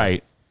 totally.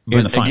 Right.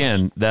 But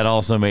again, that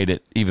also made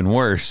it even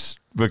worse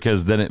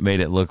because then it made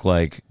it look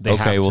like,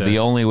 the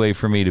only way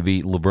for me to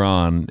beat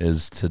LeBron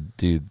is to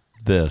do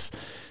this.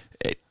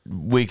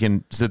 We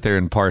can sit there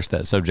and parse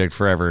that subject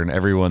forever, and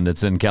everyone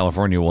that's in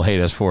California will hate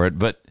us for it.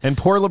 And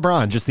poor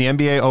LeBron, just the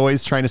NBA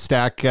always trying to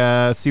stack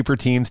super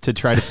teams to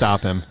try to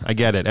stop him. I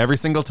get it. Every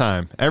single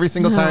time. Every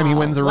single time he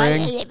wins a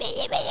ring.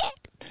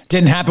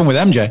 Didn't happen with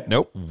MJ.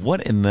 Nope.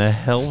 What in the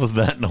hell was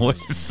that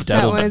noise?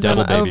 Devil that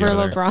was baby over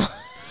over LeBron.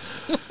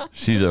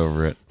 She's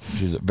over it.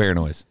 She's bear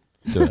noise.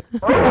 Do it.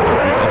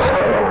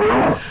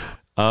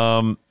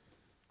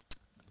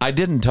 I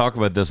didn't talk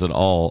about this at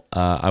all.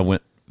 I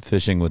went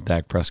fishing with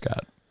Dak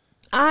Prescott.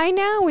 I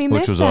know, we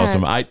missed which was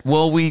that. awesome.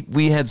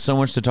 We had so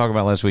much to talk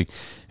about last week,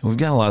 and we've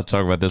got a lot to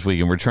talk about this week,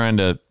 and we're trying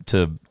to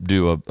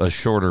do a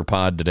shorter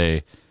pod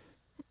today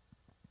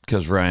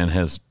because Ryan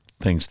has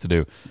things to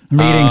do.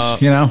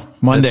 Meetings,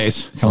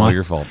 Mondays. It's all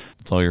your fault.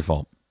 It's all your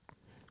fault.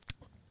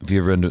 If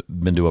you've ever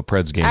been to a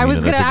Preds game, I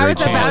was that's a great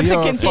chance.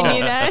 about to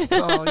continue that. It's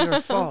all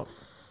your fault.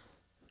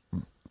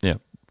 Yeah.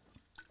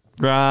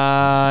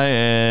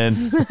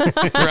 Ryan.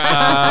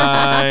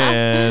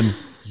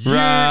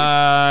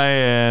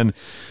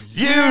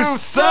 You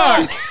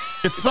suck.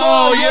 It's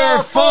all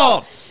your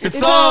fault.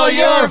 It's all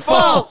your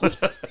fault.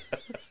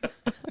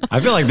 I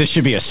feel like this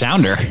should be a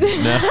sounder.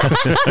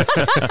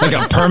 Like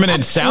a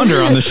permanent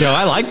sounder on the show.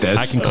 I like this.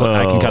 I can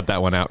cut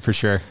that one out for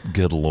sure.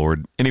 Good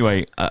Lord.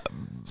 Anyway.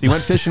 So you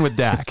went fishing with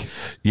Dak.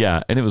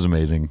 Yeah, and it was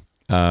amazing.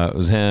 It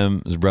was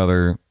him, his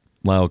brother,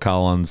 Lyle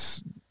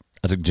Collins.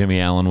 I took Jimmy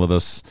Allen with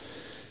us.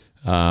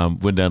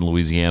 Went down to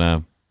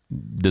Louisiana,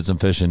 did some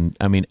fishing.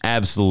 I mean,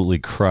 absolutely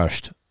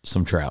crushed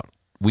some trout.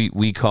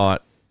 We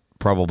caught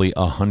probably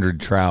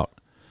 100 trout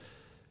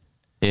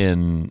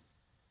in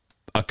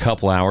a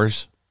couple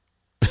hours.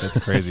 That's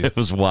crazy. It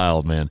was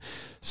wild, man.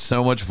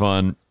 So much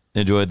fun.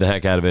 Enjoyed the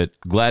heck out of it.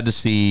 Glad to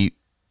see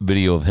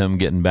video of him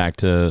getting back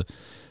to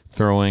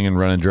throwing and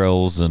running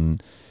drills,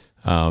 and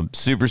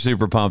super,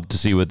 super pumped to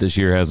see what this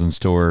year has in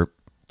store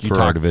for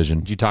our division.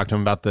 Did you talk to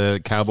him about the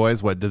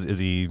Cowboys? Is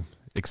he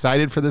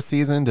excited for this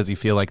season? Does he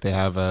feel like they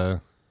have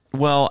a...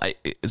 Well,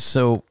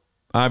 so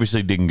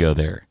obviously didn't go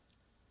there.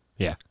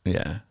 Yeah.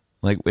 Yeah.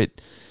 Like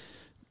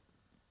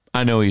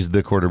I know he's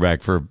the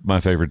quarterback for my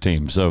favorite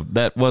team, so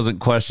that wasn't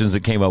questions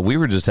that came up. We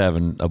were just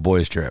having a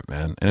boys trip,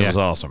 man, and it was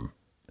awesome.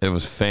 It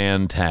was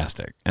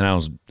fantastic, and I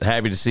was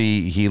happy to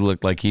see he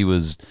looked like he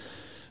was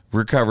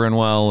recovering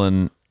well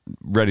and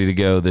ready to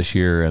go this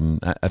year, and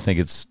I think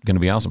it's going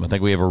to be awesome. I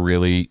think we have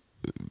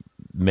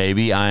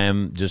maybe I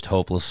am just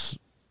hopeless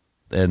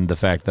in the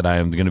fact that I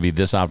am going to be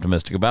this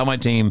optimistic about my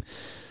team,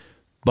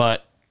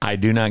 but I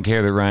do not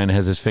care that Ryan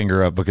has his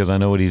finger up because I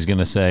know what he's going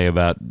to say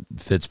about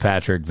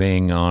Fitzpatrick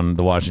being on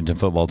the Washington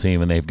football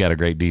team, and they've got a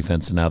great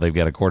defense, and now they've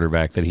got a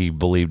quarterback that he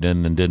believed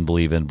in and didn't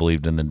believe in,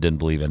 believed in and didn't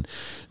believe in.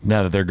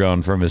 Now that they're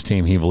gone from his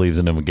team, he believes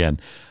in them again.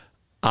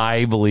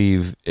 I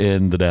believe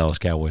in the Dallas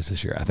Cowboys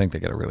this year. I think they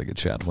got a really good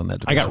shot to win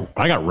that division.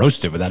 I got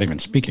roasted without even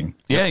speaking.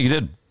 Yeah, you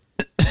did.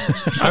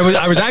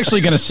 I was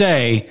actually going to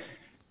say,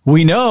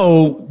 we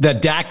know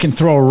that Dak can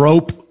throw a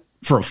rope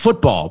for a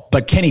football,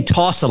 but can he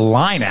toss a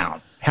line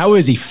out? How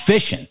is he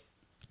fishing?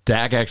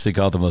 Dak actually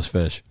caught the most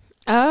fish.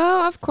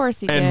 Oh, of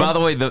course he did. And by the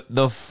way,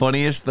 the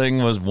funniest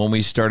thing was when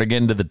we started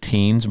getting to the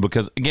teens,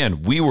 because,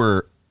 again, we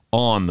were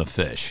on the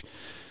fish.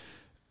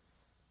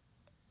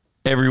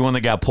 Everyone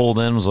that got pulled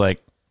in was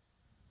like,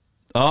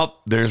 oh,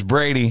 there's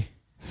Brady.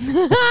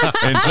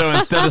 And so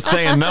instead of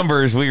saying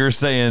numbers, we were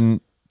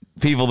saying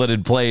people that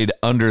had played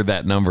under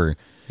that number.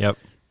 Yep.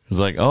 It was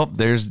like, oh,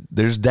 there's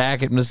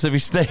Dak at Mississippi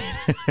State.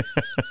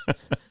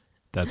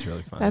 That's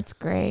really fun. That's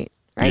great.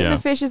 Right in the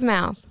fish's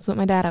mouth. That's what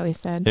my dad always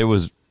said. It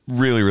was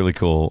really, really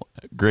cool.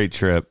 Great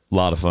trip. A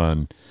lot of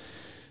fun.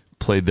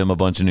 Played them a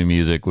bunch of new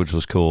music, which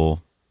was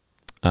cool.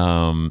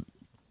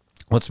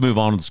 Let's move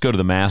on. Let's go to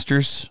the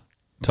Masters.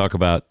 Talk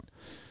about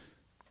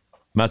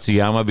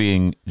Matsuyama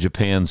being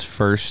Japan's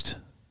first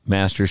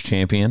Masters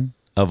champion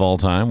of all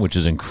time, which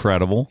is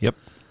incredible. Yep.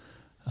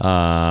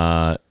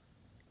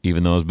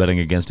 Even though I was betting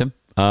against him.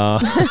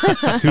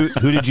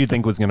 Who did you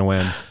think was going to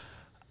win?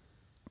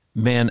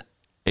 Man,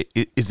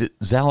 is it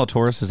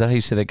Zalatoris? Is that how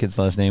you say that kid's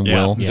last name?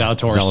 Yeah, Will?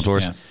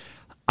 Zalatoris. Yeah.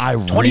 I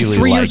really 23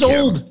 like years him.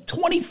 old.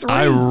 23.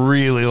 I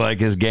really like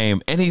his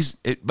game. And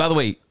by the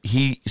way,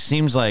 he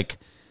seems like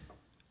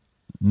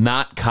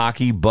not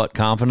cocky, but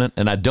confident.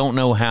 And I don't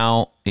know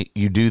how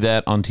you do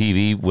that on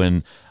TV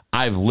when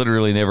I've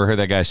literally never heard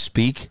that guy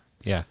speak.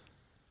 Yeah.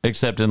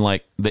 Except in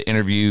like the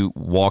interview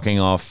walking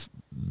off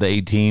the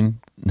 18,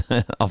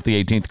 off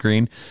the 18th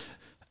green.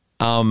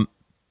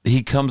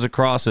 He comes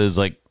across as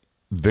like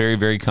very,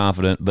 very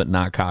confident, but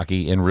not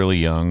cocky and really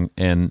young.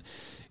 And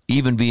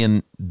even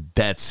being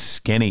that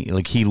skinny,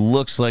 like he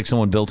looks like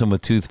someone built him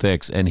with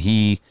toothpicks, and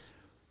he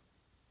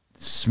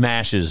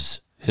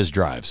smashes his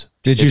drives.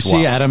 Did you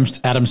see Adam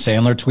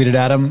Sandler tweeted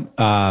at him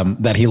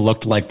that he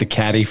looked like the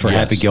caddy for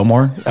Happy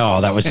Gilmore?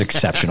 Oh, that was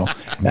exceptional.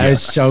 That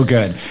is so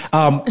good.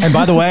 And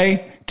by the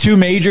way, 2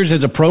 majors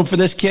as a pro for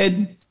this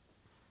kid,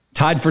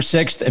 tied for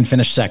 6th and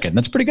finished 2nd.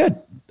 That's pretty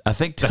good. I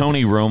think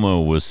Tony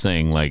Romo was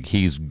saying like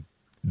he's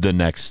the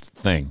next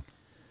thing.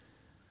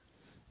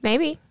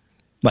 Maybe.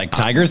 Like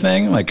Tiger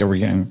thing? Like, are we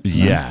getting?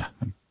 Yeah.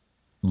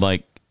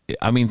 Like,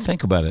 I mean,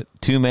 think about it.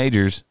 2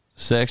 majors,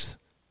 6th,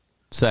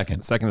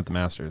 2nd. 2nd at the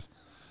Masters.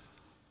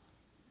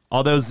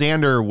 Although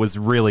Xander was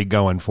really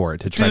going for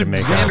it to try to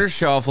make Xander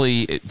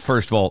Schauffele,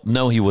 first of all,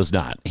 no, he was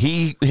not.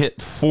 He hit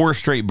 4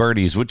 straight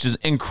birdies, which is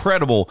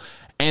incredible,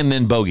 and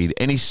then bogeyed.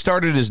 And he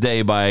started his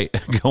day by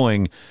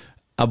going,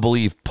 I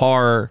believe,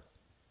 par,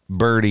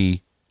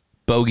 birdie,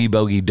 bogey,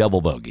 bogey,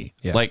 double bogey.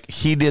 Yeah. Like,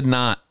 he did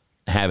not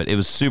have it. It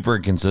was super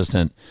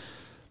inconsistent.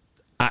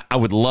 I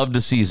would love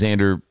to see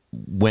Xander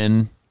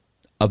win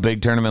a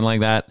big tournament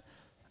like that.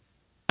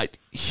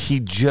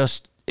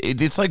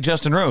 It's like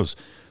Justin Rose.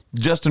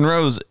 Justin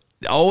Rose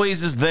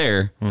always is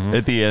there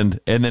at the end,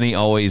 and then he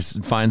always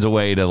finds a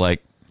way to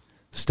like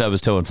stub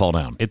his toe and fall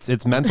down.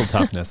 It's mental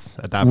toughness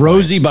at that point.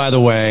 Rosie, by the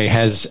way,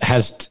 is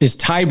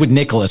tied with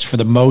Nicholas for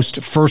the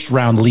most first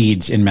round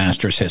leads in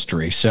Masters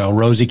history. So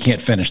Rosie can't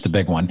finish the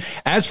big one.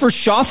 As for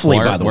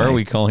Schauffele, by the way, why are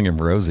we calling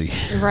him Rosie?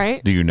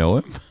 Right? Do you know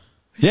him?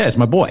 Yeah, it's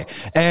my boy.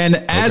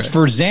 And as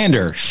for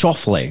Xander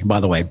Schauffele, by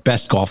the way,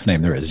 best golf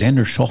name there is,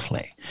 Xander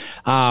Schauffele.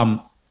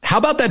 How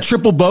about that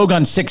triple bogey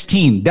on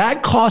 16?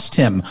 That cost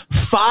him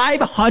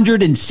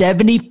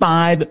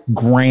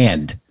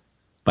 $575,000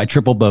 by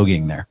triple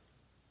bogeying there.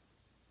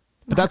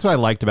 But that's what I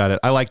liked about it.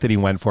 I liked that he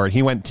went for it.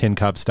 He went tin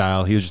cup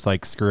style. He was just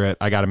like, screw it.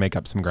 I got to make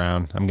up some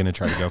ground. I'm going to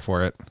try to go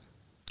for it.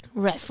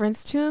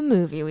 Reference to a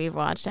movie we've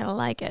watched. I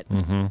like it.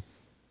 Mm-hmm.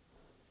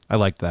 I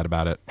liked that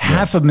about it.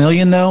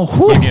 $500,000 though?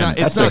 Whew.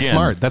 It's not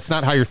smart. That's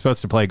not how you're supposed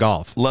to play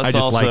golf. Let's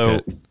also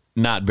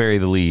not bury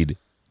the lead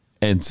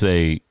and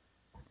say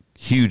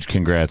huge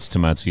congrats to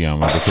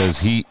Matsuyama because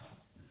he...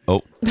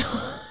 Oh,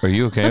 are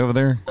you okay over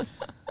there?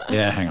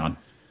 Yeah, hang on.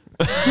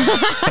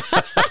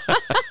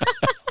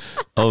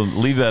 Oh,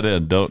 leave that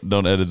in.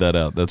 Don't edit that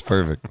out. That's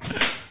perfect.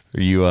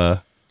 Are you okay?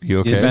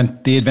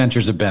 The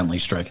Adventures of Bentley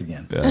strike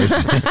again.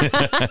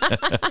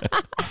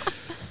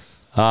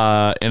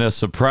 In a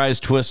surprise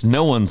twist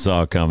no one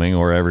saw coming,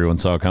 or everyone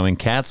saw coming,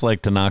 cats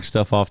like to knock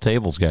stuff off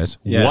tables, guys.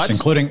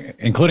 Yes, what?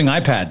 including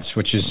iPads,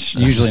 which is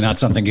usually not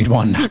something you'd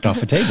want knocked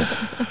off a table.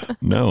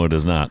 No, it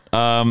is not.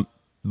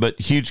 But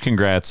huge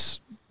congrats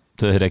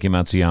to Hideki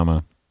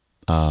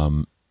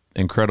Matsuyama.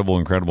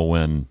 Incredible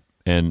win.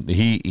 And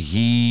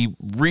he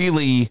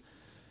really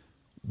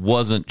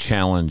wasn't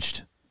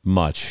challenged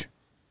much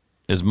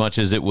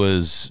as it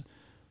was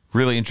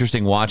really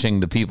interesting watching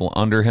the people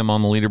under him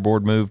on the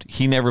leaderboard moved.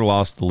 He never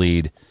lost the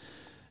lead.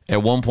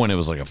 At one point, it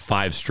was like a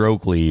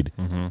 5-stroke lead,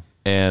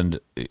 and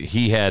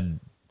he had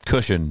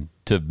cushion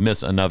to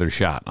miss another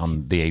shot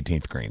on the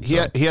 18th green.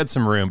 So. He had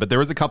some room, but there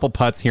was a couple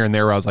putts here and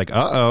there where I was like,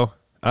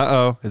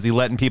 uh-oh, is he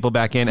letting people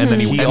back in? And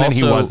then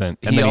he wasn't.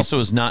 And he also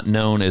is not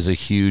known as a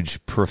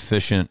huge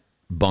proficient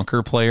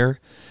bunker player,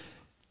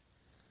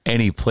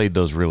 and he played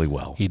those really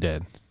well. He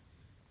did.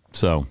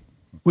 So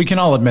we can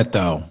all admit,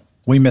 though,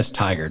 we missed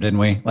Tiger, didn't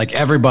we? Like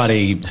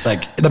everybody,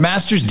 like the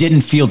Masters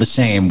didn't feel the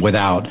same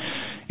without,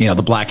 the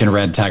black and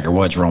red Tiger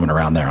Woods roaming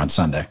around there on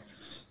Sunday.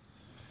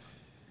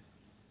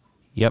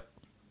 Yep.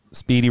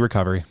 Speedy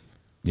recovery.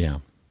 Yeah,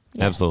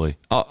 yes. Absolutely.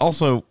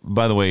 Also,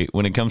 by the way,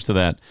 when it comes to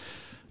that,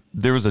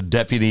 there was a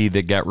deputy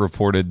that got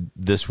reported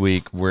this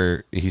week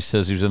where he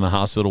says he was in the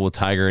hospital with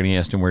Tiger, and he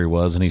asked him where he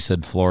was, and he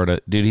said Florida.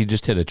 Dude, he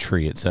just hit a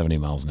tree at 70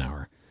 miles an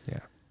hour. Yeah.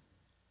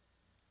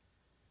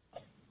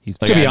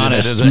 To be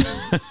honest,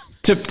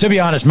 to be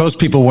honest, most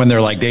people when they're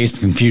like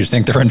dazed and confused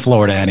think they're in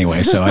Florida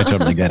anyway, so I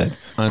totally get it.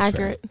 That's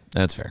accurate. Fair.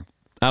 That's fair.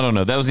 I don't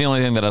know. That was the only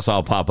thing that I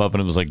saw pop up,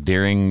 and it was like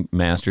during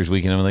Masters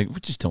weekend. I'm like,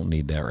 we just don't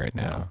need that right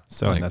now.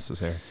 So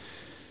unnecessary.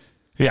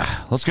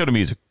 Yeah, let's go to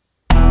music.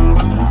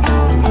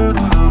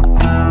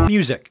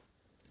 Music.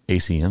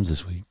 ACM's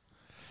this week.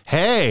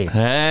 Hey.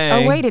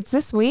 Oh, wait, it's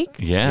this week?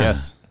 Yeah.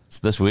 Yes. It's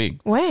this week.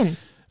 When?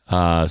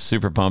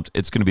 Super pumped.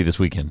 It's going to be this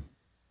weekend.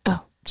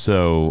 Oh.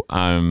 So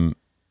I'm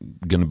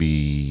going to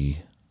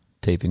be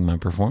taping my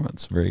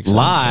performance. Very excited.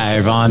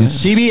 Live on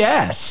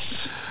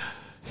CBS.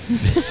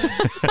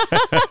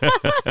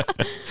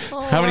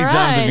 How many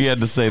times have you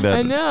had to say that?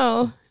 I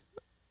know.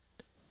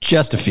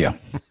 Just a few.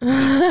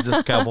 Just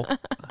a couple.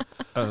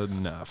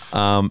 Enough.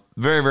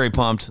 Very, very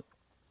pumped.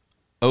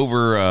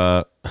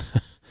 Over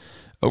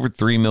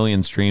 3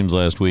 million streams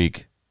last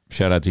week.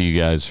 Shout out to you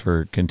guys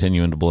for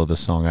continuing to blow this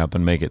song up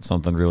and make it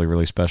something really,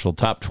 really special.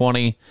 Top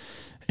 20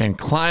 and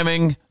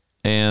climbing.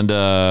 And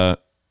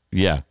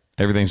yeah,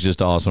 everything's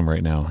just awesome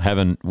right now.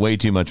 Having way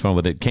too much fun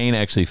with it. Kane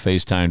actually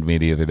FaceTimed me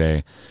the other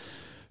day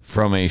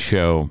from a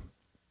show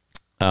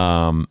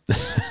in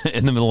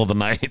the middle of the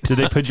night. Did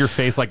they put your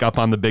face like up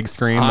on the big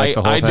screen? Like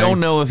the whole thing? don't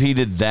know if he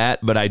did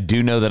that, but I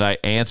do know that I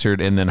answered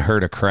and then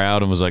heard a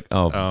crowd and was like,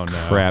 oh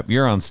no. Crap,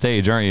 you're on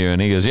stage, aren't you?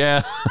 And he goes,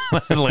 yeah.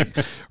 Like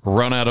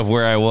run out of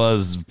where I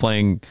was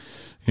playing,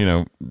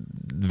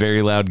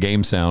 very loud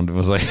game sound. It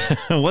was like,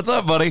 what's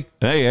up, buddy?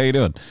 Hey, how you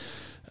doing?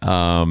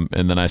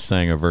 And then I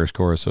sang a verse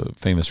chorus of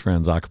Famous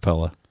Friends a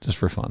cappella just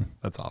for fun.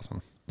 That's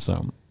awesome.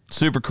 So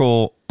super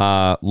cool.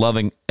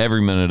 Loving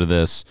every minute of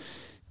this.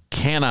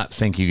 Cannot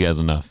thank you guys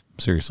enough.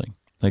 Seriously.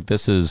 Like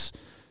this is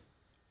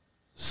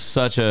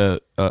such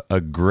a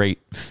great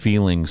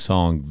feeling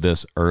song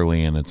this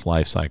early in its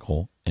life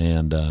cycle.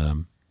 And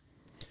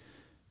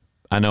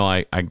I know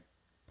I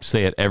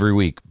say it every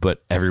week,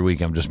 but every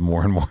week I'm just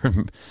more and more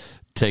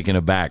taken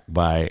aback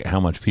by how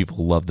much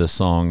people love this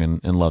song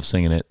and love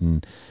singing it.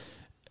 And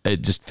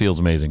it just feels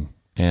amazing.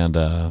 And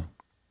I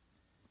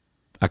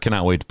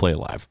cannot wait to play it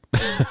live.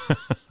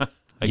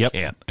 I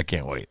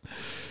can't wait.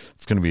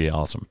 It's going to be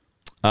awesome.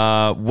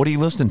 What are you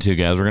listening to,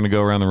 guys? We're going to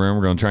go around the room.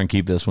 We're going to try and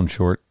keep this one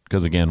short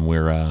because, again,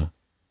 we're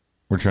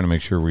trying to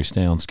make sure we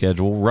stay on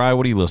schedule. Rye,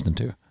 what are you listening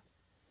to?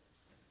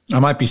 I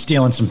might be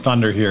stealing some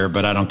thunder here,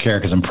 but I don't care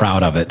because I'm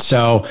proud of it.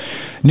 So,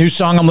 new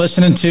song I'm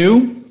listening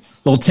to,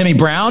 little Timmy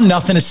Brown,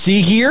 Nothing to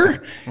See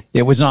Here.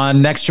 It was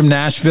on Next from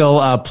Nashville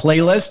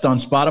playlist on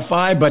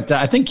Spotify, but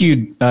I think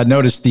you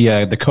noticed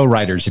the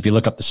co-writers if you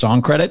look up the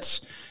song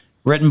credits.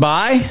 Written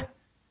by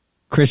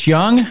Chris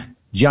Young,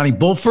 Johnny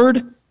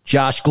Bulford,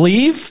 Josh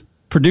Gleave.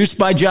 Produced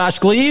by Josh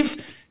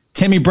Gleave,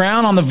 Timmy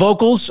Brown on the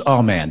vocals.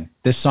 Oh, man,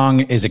 this song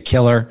is a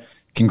killer.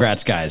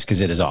 Congrats, guys,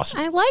 because it is awesome.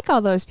 I like all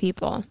those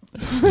people.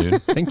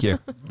 Dude, thank you.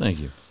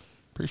 Thank you.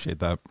 Appreciate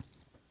that.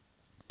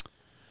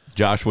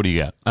 Josh, what do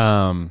you got?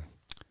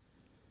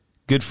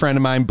 Good friend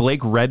of mine,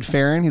 Blake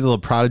Redfarron. He's a little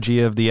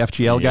prodigy of the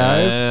FGL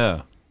guys.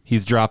 Yeah.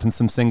 He's dropping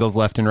some singles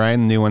left and right,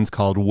 and the new one's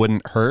called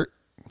Wouldn't Hurt.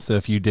 So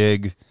if you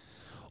dig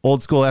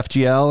old school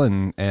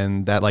FGL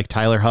and that like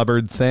Tyler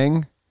Hubbard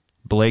thing,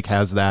 Blake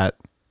has that.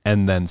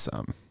 And then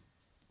some.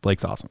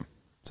 Blake's awesome.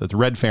 So it's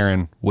Red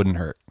Farron, Wouldn't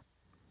Hurt.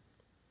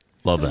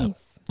 Love that.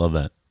 Love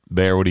that.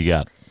 Bear, what do you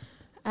got?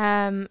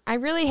 I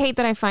really hate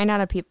that I find out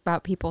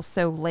about people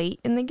so late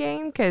in the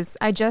game because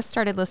I just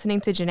started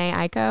listening to Janae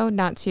Aiko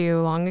not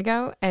too long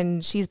ago,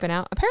 and she's been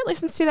out apparently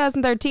since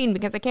 2013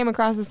 because I came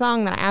across a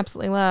song that I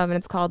absolutely love, and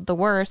it's called The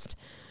Worst.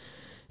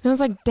 And I was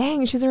like,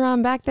 dang, she's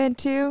around back then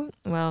too?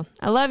 Well,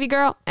 I love you,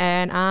 girl,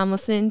 and I'm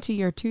listening to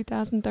your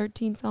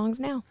 2013 songs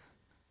now.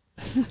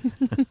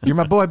 You're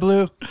my boy,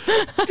 Blue.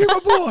 You're my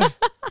boy.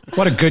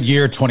 What a good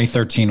year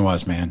 2013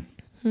 was, man.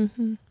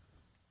 Mm-hmm.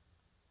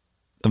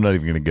 I'm not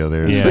even going to go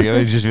there. It's like, I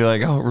would just be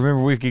like, oh,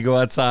 remember we could go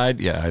outside?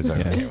 Yeah, I was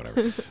like, okay,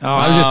 whatever.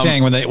 I was just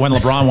saying when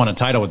LeBron won a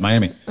title with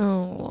Miami.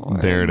 Oh,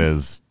 Lord. There it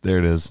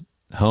is.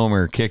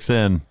 Homer kicks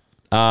in.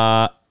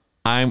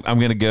 I'm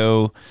going to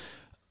go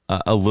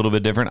a little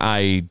bit different.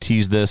 I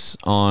teased this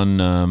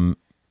on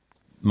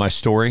my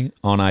story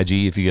on IG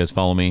if you guys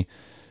follow me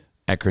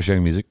at Chris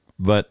Young Music.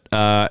 But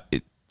Ella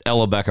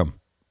Beckham,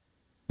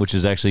 which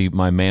is actually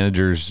my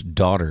manager's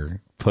daughter,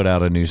 put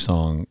out a new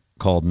song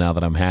called Now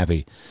That I'm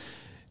Happy.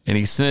 And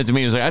he sent it to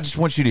me. He was like, I just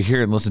want you to hear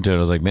it and listen to it. I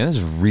was like, man, this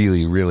is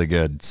really, really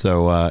good.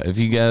 So if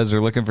you guys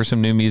are looking for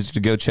some new music to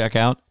go check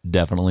out,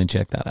 definitely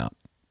check that out.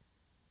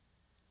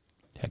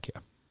 Heck yeah.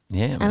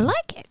 Yeah, man. I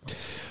like it.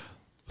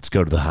 Let's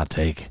go to the hot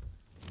take.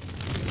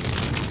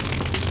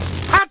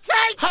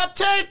 Hot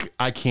take.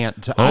 I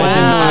can't.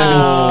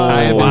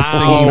 I've been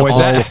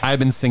singing. I've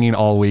been singing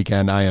all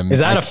weekend. Is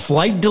that a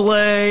flight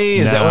delay?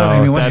 Is that what I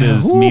I mean? That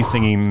is me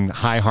singing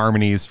high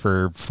harmonies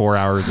for 4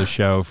 hours a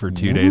show for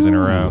 2 days in a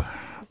row.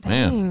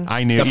 Man,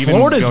 I knew. The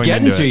Florida's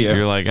getting to you.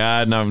 You're like,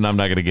 no, I'm not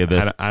going to get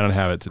this. I don't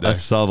have it today. I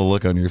saw the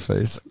look on your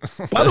face.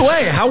 By the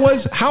way, how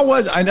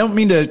was? I don't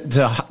mean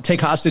to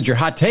take hostage your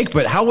hot take,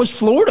 but how was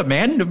Florida,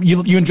 man?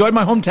 You enjoyed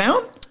my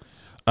hometown?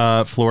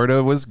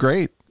 Florida was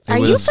great. Are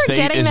you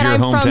forgetting that I'm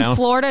from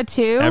Florida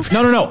too?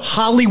 No.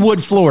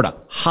 Hollywood, Florida.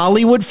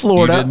 Hollywood,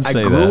 Florida. You didn't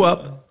say I grew that.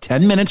 up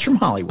 10 minutes from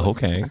Hollywood.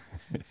 Okay.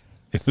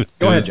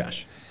 Go ahead,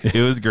 Josh.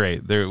 It was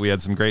great. We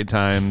had some great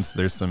times.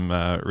 There's some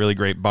really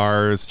great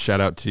bars. Shout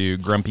out to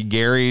Grumpy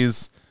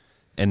Gary's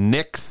and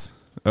Nick's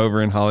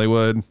over in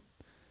Hollywood.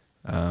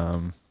 Yeah,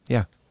 we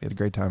had a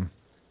great time.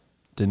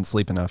 Didn't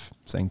sleep enough.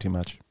 Sang too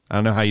much. I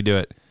don't know how you do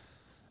it.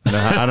 I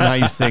don't know how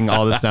you sing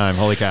all this time.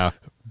 Holy cow.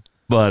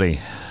 Buddy.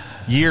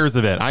 Years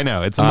of it. I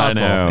know. It's a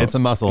muscle. It's a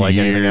muscle like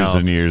anything else.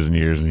 Years and years and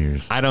years and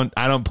years. I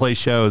don't play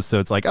shows, so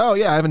it's like, oh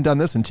yeah, I haven't done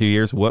this in 2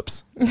 years.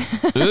 Whoops.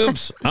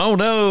 Oops. Oh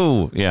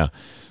no. Yeah.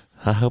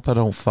 I hope I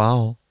don't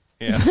fall.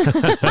 Yeah.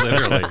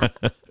 Literally.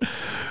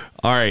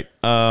 All right.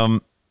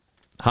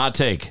 Hot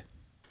take.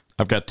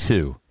 I've got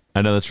two.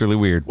 I know that's really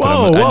weird.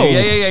 Whoa, but whoa.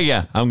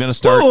 Yeah. I'm going to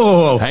start.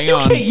 Whoa. Hang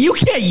on. You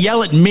can't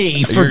yell at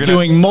me for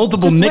doing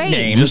multiple Just wait.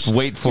 nicknames. Just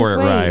wait for it,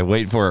 Rye.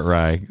 Wait for it,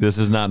 Rye. This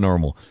is not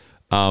normal.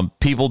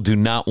 People do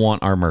not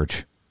want our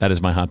merch. That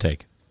is my hot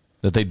take.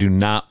 That they do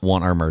not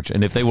want our merch.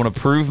 And if they want to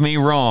prove me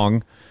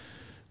wrong,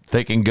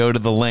 they can go to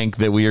the link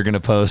that we are going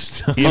to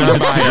post on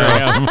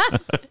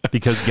Instagram.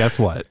 Because guess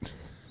what?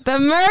 The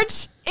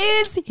merch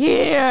is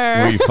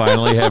here. We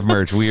finally have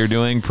merch. We are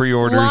doing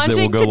pre-orders that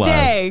will go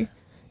today.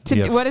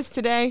 Yes. What is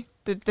today?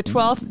 The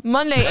 12th?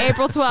 Monday,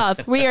 April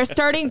 12th. We are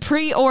starting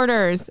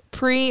pre-orders.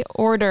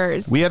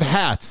 Pre-orders. We have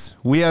hats.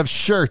 We have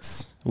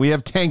shirts. We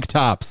have tank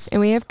tops. And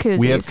we have koozies.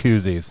 We have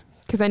koozies.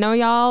 Because I know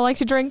y'all like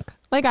to drink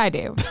like I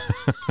do.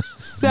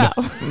 So.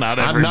 Not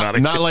everybody.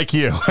 Not like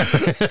you.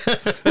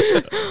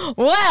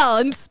 Well,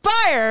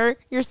 inspire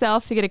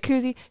yourself to get a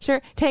koozie,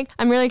 shirt, tank.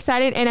 I'm really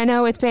excited, and I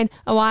know it's been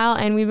a while,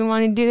 and we've been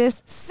wanting to do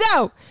this.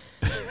 So,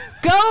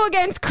 go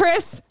against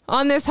Chris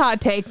on this hot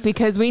take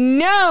because we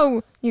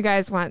know you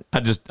guys want.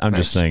 I'm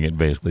just saying it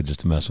basically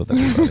just to mess with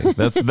everybody.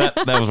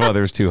 That was why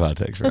there was two hot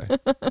takes, right?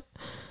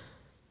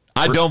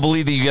 I don't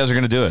believe that you guys are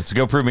going to do it, so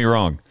go prove me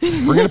wrong.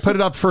 We're going to put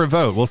it up for a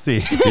vote. We'll see.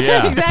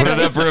 Yeah, Exactly. Put it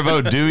up for a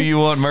vote. Do you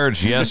want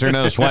merch? Yes or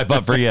no? Swipe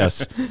up for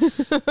yes.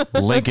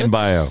 Link in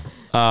bio.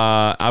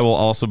 I will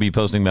also be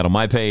posting that on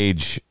my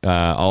page.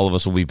 All of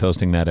us will be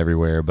posting that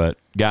everywhere. But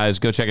guys,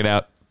 go check it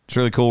out. It's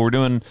really cool. We're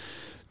doing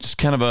just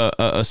kind of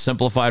a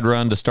simplified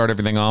run to start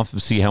everything off,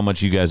 see how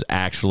much you guys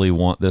actually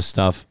want this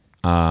stuff.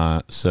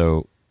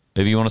 So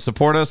if you want to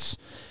support us,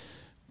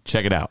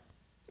 check it out.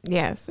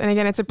 Yes, and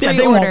again, it's a Yeah,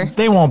 pre-order.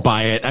 they won't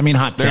buy it. I mean,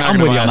 hot take. They're not I'm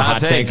gonna with buy you on it. the hot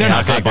take. They're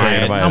not going to buy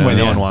it. I'm with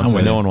you. No one wants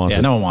it. No one wants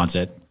it. No one wants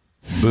it.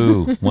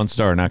 Boo. 1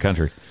 star, not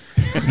country.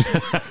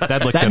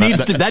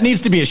 That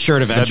needs to be a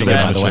shirt eventually,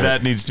 by the way.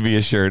 That needs to be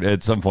a shirt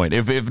at some point.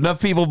 If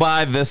enough people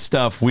buy this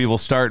stuff, we will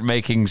start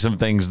making some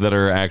things that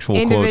are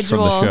actual quotes from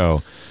the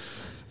show.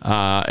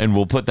 And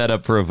we'll put that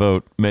up for a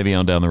vote maybe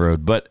on down the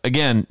road. But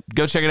again,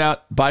 go check it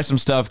out. Buy some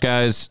stuff,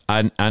 guys.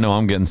 I know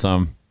I'm getting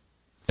some.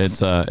 It's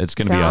going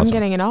to be awesome. I'm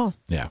getting it all.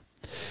 Yeah.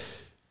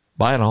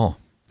 Buy it all.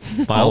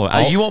 Buy all of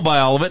it. You won't buy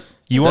all of it.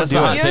 You won't That's the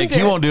do hot it. take.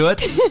 You won't do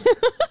it.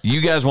 You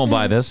guys won't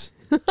buy this.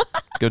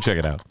 Go check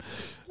it out.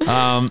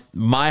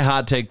 My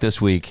hot take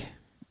this week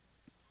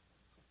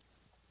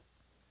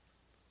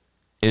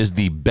is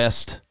the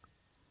best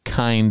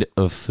kind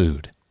of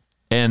food.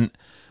 And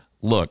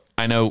look,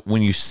 I know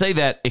when you say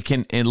that, it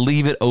can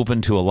leave it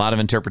open to a lot of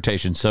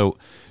interpretation. So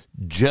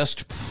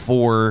just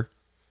for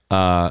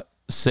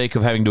sake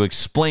of having to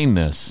explain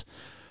this,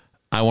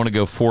 I want to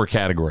go 4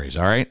 categories,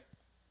 all right?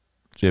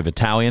 So you have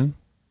Italian,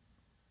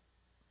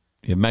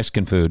 you have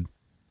Mexican food,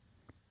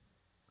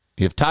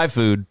 you have Thai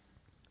food,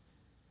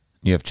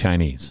 you have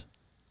Chinese.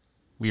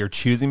 We are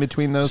choosing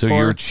between those so 4?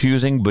 You're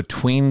choosing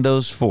between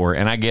those 4,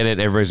 and I get it.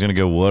 Everybody's going to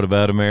go, what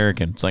about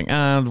American? It's like,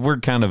 we're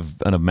kind of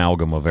an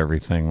amalgam of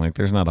everything. Like,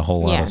 there's not a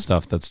whole lot of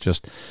stuff that's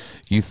just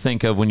you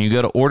think of when you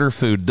go to order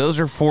food. Those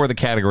are 4 of the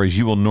categories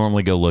you will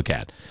normally go look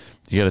at.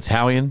 You got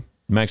Italian,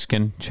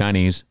 Mexican,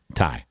 Chinese,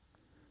 Thai.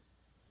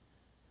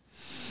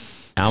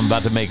 I'm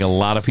about to make a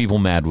lot of people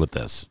mad with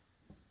this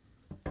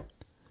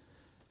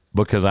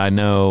because I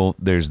know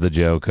there's the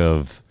joke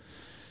of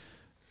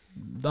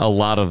a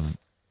lot of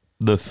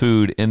the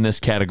food in this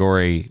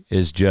category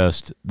is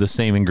just the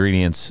same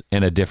ingredients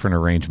in a different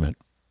arrangement.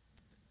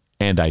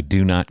 And I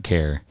do not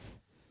care.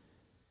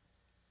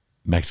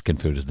 Mexican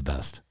food is the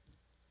best.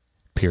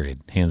 Period.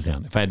 Hands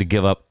down. If I had to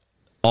give up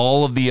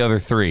all of the other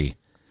 3,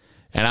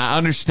 and I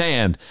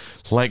understand,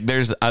 like,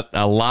 there's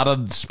a lot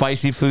of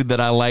spicy food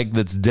that I like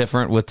that's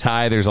different with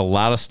Thai. There's a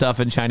lot of stuff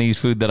in Chinese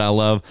food that I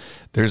love.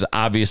 There's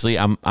obviously,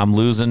 I'm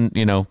losing,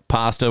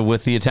 pasta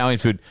with the Italian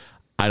food.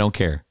 I don't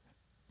care.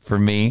 For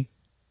me,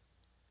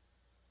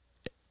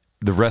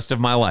 the rest of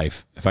my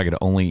life, if I could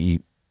only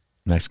eat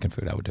Mexican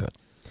food, I would do it.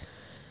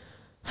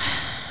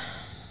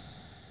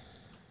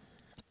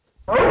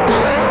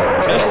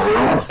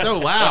 So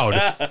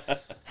loud.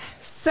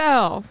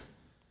 So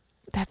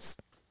that's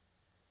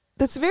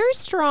a very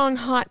strong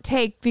hot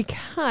take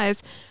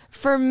because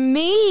for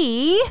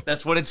me,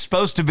 that's what it's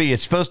supposed to be.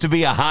 It's supposed to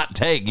be a hot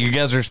take. You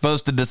guys are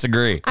supposed to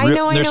disagree. I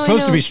know. They're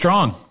supposed to be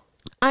strong.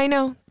 I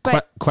know,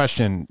 but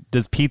Question: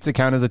 does pizza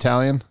count as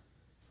Italian?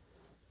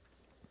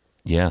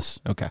 Yes.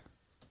 Okay.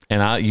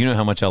 And you know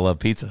how much I love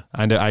pizza.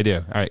 I do.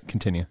 All right,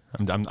 continue.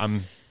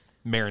 I'm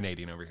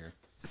marinating over here.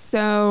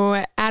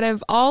 So out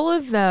of all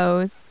of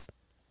those,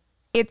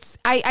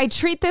 I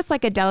treat this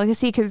like a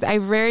delicacy because I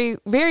very,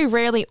 very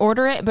rarely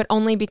order it, but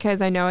only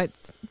because I know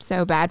it's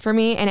so bad for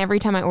me. And every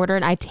time I order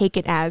it, I take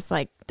it as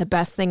like the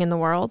best thing in the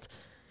world.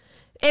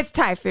 It's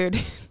Thai food.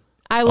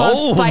 I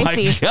love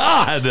spicy. Oh my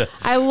God.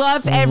 I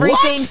love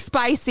everything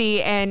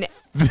spicy, and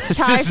This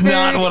Thai is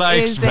not food what I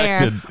is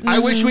there. expected. I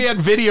wish we had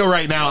video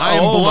right now. I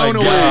am Oh my blown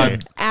away.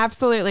 God.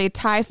 Absolutely.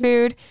 Thai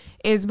food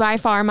is by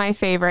far my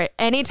favorite.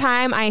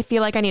 Anytime I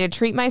feel like I need to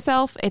treat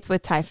myself, it's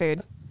with Thai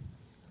food.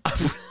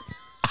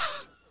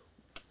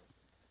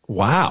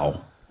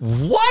 Wow.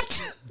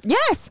 What?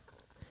 Yes.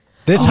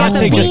 This hot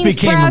take just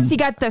became. Sprouts, you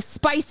got the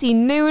spicy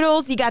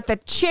noodles, you got the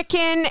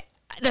chicken,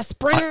 the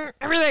spring,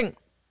 everything.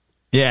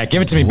 Yeah,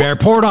 give it to me, Bear.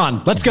 Pour it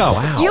on. Let's go.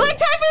 Wow. You like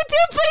Thai food too?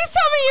 Please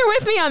tell me you're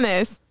with me on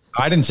this.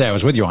 I didn't say I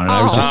was with you on it.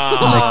 I was just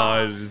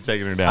I was just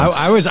taking her down.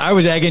 I was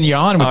egging you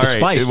on with the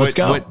spice. Let's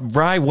go.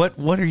 Rye,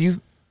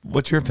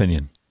 what's your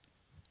opinion?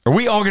 Are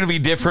we all going to be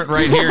different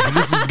right here? Because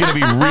this is going to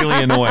be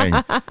really annoying.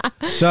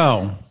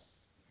 So,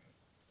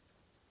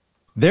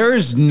 there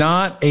is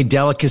not a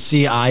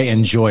delicacy I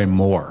enjoy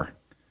more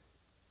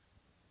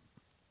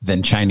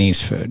than Chinese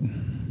food.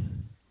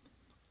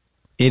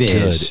 It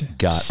is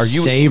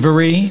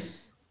savory.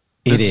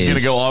 This is going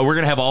to go. We're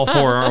going to have all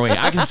four, aren't we?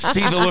 I can see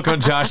the look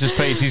on Josh's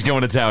face. He's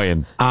going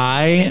Italian.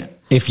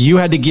 If you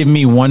had to give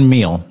me one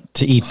meal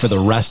to eat for the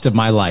rest of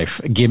my life,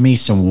 give me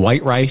some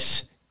white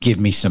rice, give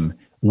me some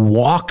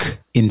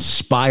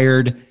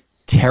wok-inspired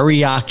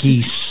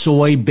teriyaki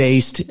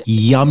soy-based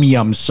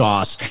yum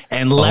sauce,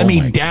 and let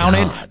me down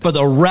it for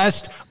the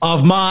rest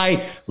of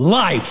my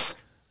life.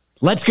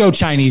 Let's go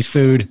Chinese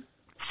food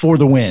for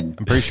the win.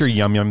 I'm pretty sure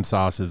yum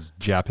sauce is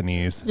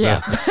Japanese.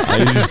 Yeah.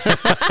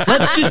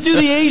 Let's just do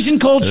the Asian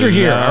culture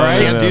here. All right.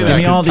 Can't do that. Give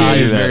me all the Thai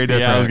is Asian. very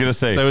different. Yeah, I was gonna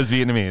say. So is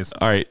Vietnamese.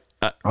 All right.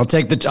 I'll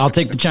take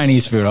the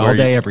Chinese food all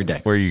day, every day.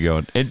 Where are you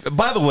going? And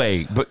by the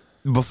way, but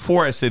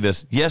before I say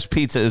this, yes,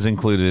 pizza is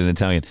included in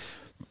Italian.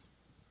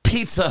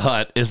 Pizza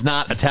Hut is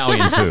not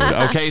Italian food.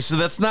 Okay, so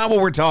that's not what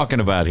we're talking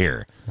about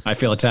here. I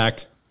feel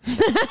attacked.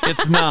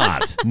 It's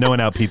not. No one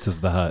out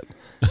pizzas the Hut.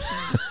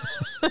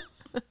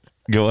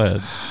 Go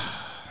ahead.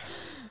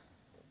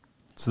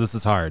 So this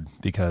is hard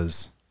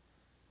because,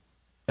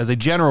 as a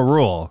general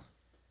rule,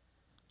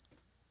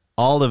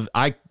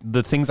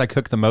 the things I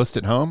cook the most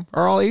at home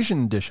are all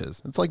Asian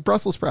dishes. It's like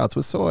Brussels sprouts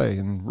with soy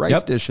and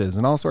rice dishes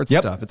and all sorts of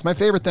stuff. It's my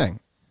favorite thing.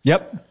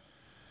 Yep.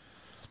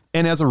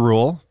 And as a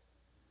rule,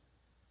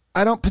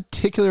 I don't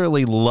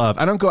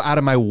go out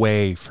of my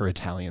way for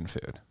Italian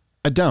food.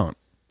 I don't.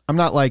 I'm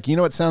not like, you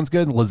know what sounds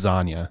good?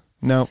 Lasagna.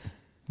 Nope,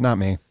 not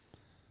me.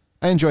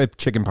 I enjoy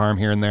chicken parm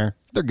here and there.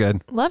 They're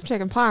good. Love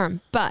chicken parm,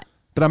 but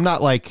I'm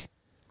not like,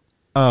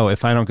 oh,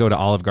 if I don't go to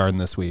Olive Garden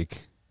this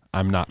week,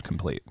 I'm not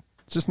complete.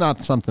 It's just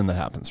not something that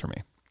happens for me.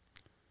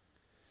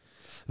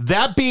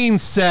 That being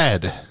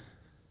said,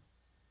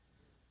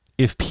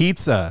 if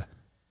pizza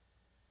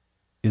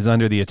is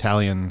under the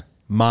Italian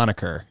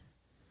moniker,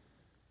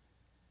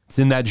 it's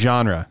in that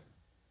genre,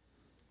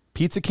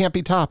 pizza can't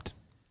be topped.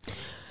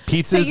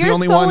 Pizza is the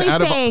only one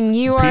out of saying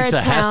you are pizza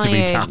Italian. has to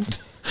be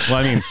topped. Well,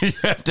 I mean, You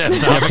have to have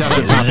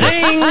toppings.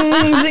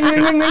 Zing,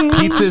 zing, zing, zing.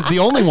 pizza is the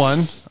only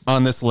one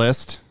on this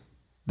list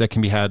that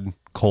can be had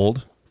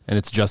cold, and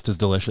it's just as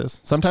delicious.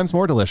 Sometimes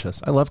more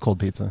delicious. I love cold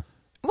pizza.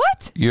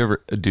 What? Have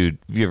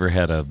you ever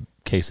had a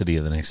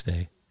quesadilla the next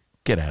day?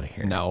 Get out of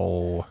here.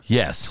 No.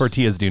 Yes.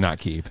 Tortillas do not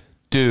keep.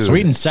 Dude.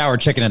 Sweet and sour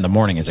chicken in the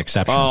morning is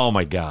exceptional. Oh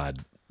my God.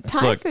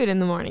 Thai Look. food in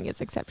the morning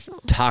is exceptional.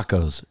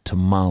 Tacos,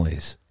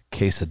 tamales,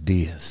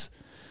 quesadillas,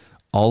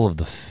 all of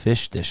the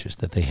fish dishes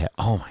that they have.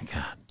 Oh my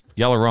God.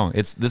 Y'all are wrong.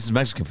 This is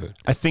Mexican food.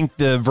 I think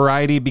the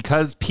variety,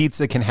 because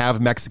pizza can have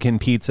Mexican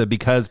pizza,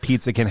 because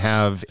pizza can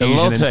have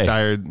Elote.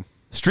 Asian-inspired.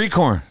 Street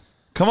corn.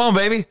 Come on,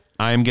 baby.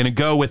 I'm going to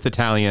go with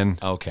Italian.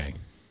 Okay.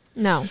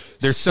 No.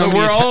 There's So many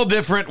we're all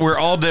different. We're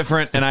all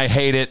different, and I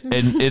hate it.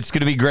 And it's going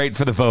to be great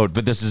for the vote,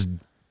 but this is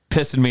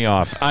pissing me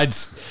off.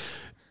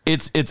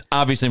 It's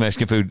obviously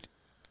Mexican food.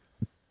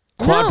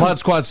 Quad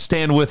Squad,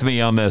 stand with me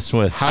on this.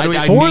 For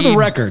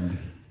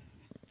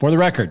the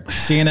record,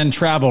 CNN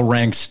Travel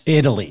ranks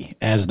Italy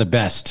as the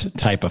best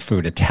type of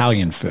food,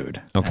 Italian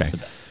food. Okay.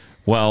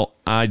 Well,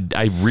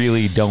 I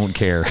really don't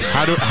care.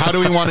 How do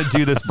we want to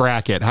do this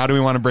bracket? How do we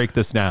want to break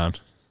this down?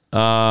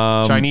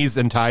 Chinese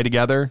and Thai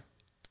together?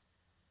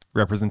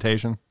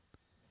 Representation?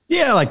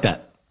 Yeah, I like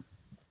that.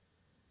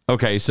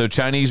 Okay, so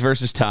Chinese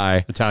versus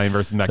Thai. Italian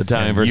versus Mexican.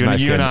 Italian versus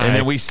Mexican. You and I. And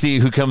then we see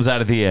who comes out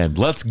at the end.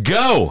 Let's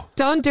go.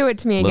 Don't do it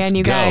to me again, Let's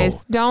you go.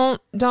 guys.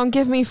 Don't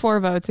give me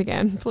 4 votes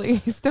again,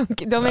 please. Don't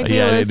make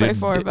me lose by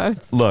 4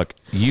 votes. Look,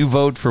 you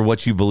vote for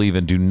what you believe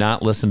in. Do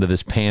not listen to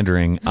this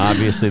pandering,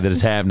 obviously, that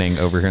is happening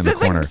over here in the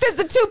corner. Says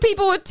the 2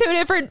 people with 2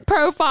 different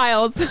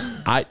profiles.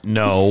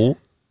 No.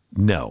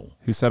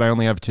 Who said I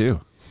only have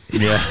 2?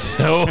 Yeah.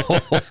 No.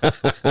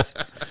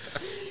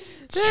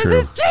 This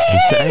is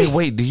cheating. Hey,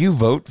 wait, do you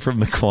vote from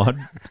the quad?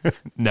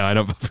 No, I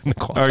don't vote from the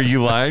quad. Are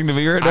you lying to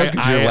me right now?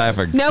 'Cause you're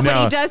laughing. No, but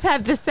No. he does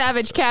have the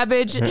savage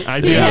cabbage. I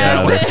do He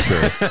have has that.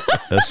 That's true.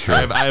 That's true.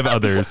 I have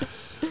others.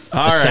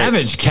 All right.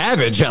 Savage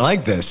cabbage. I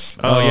like this.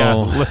 Oh,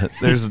 yeah.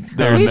 There's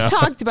We've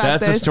talked about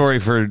That's this. a story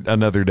for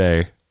another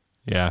day.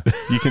 Yeah.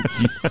 You can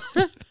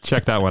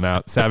check that one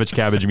out. Savage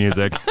Cabbage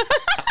music.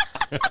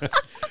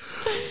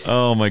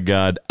 Oh my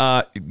God.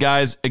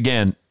 Guys,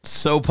 again,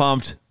 so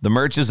pumped. The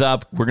merch is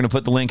up. We're going to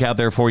put the link out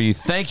there for you.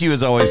 Thank you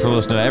as always for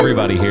listening to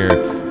everybody here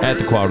at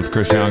The Quad with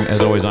Chris Young.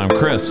 As always, I'm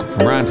Chris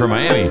from Ryan from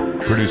Miami,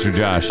 producer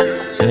Josh,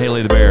 and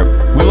Haley the Bear.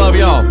 We love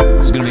y'all.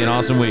 This is going to be an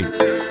awesome week.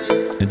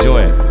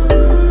 Enjoy it.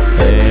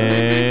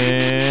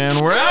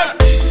 And we're out.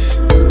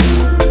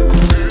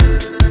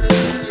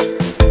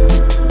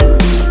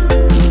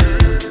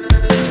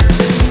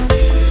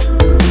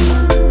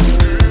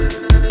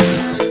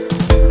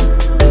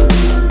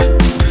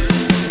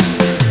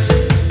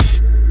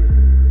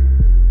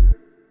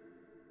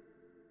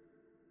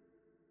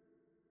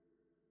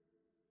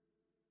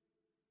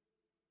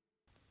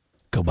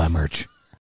 Go buy merch.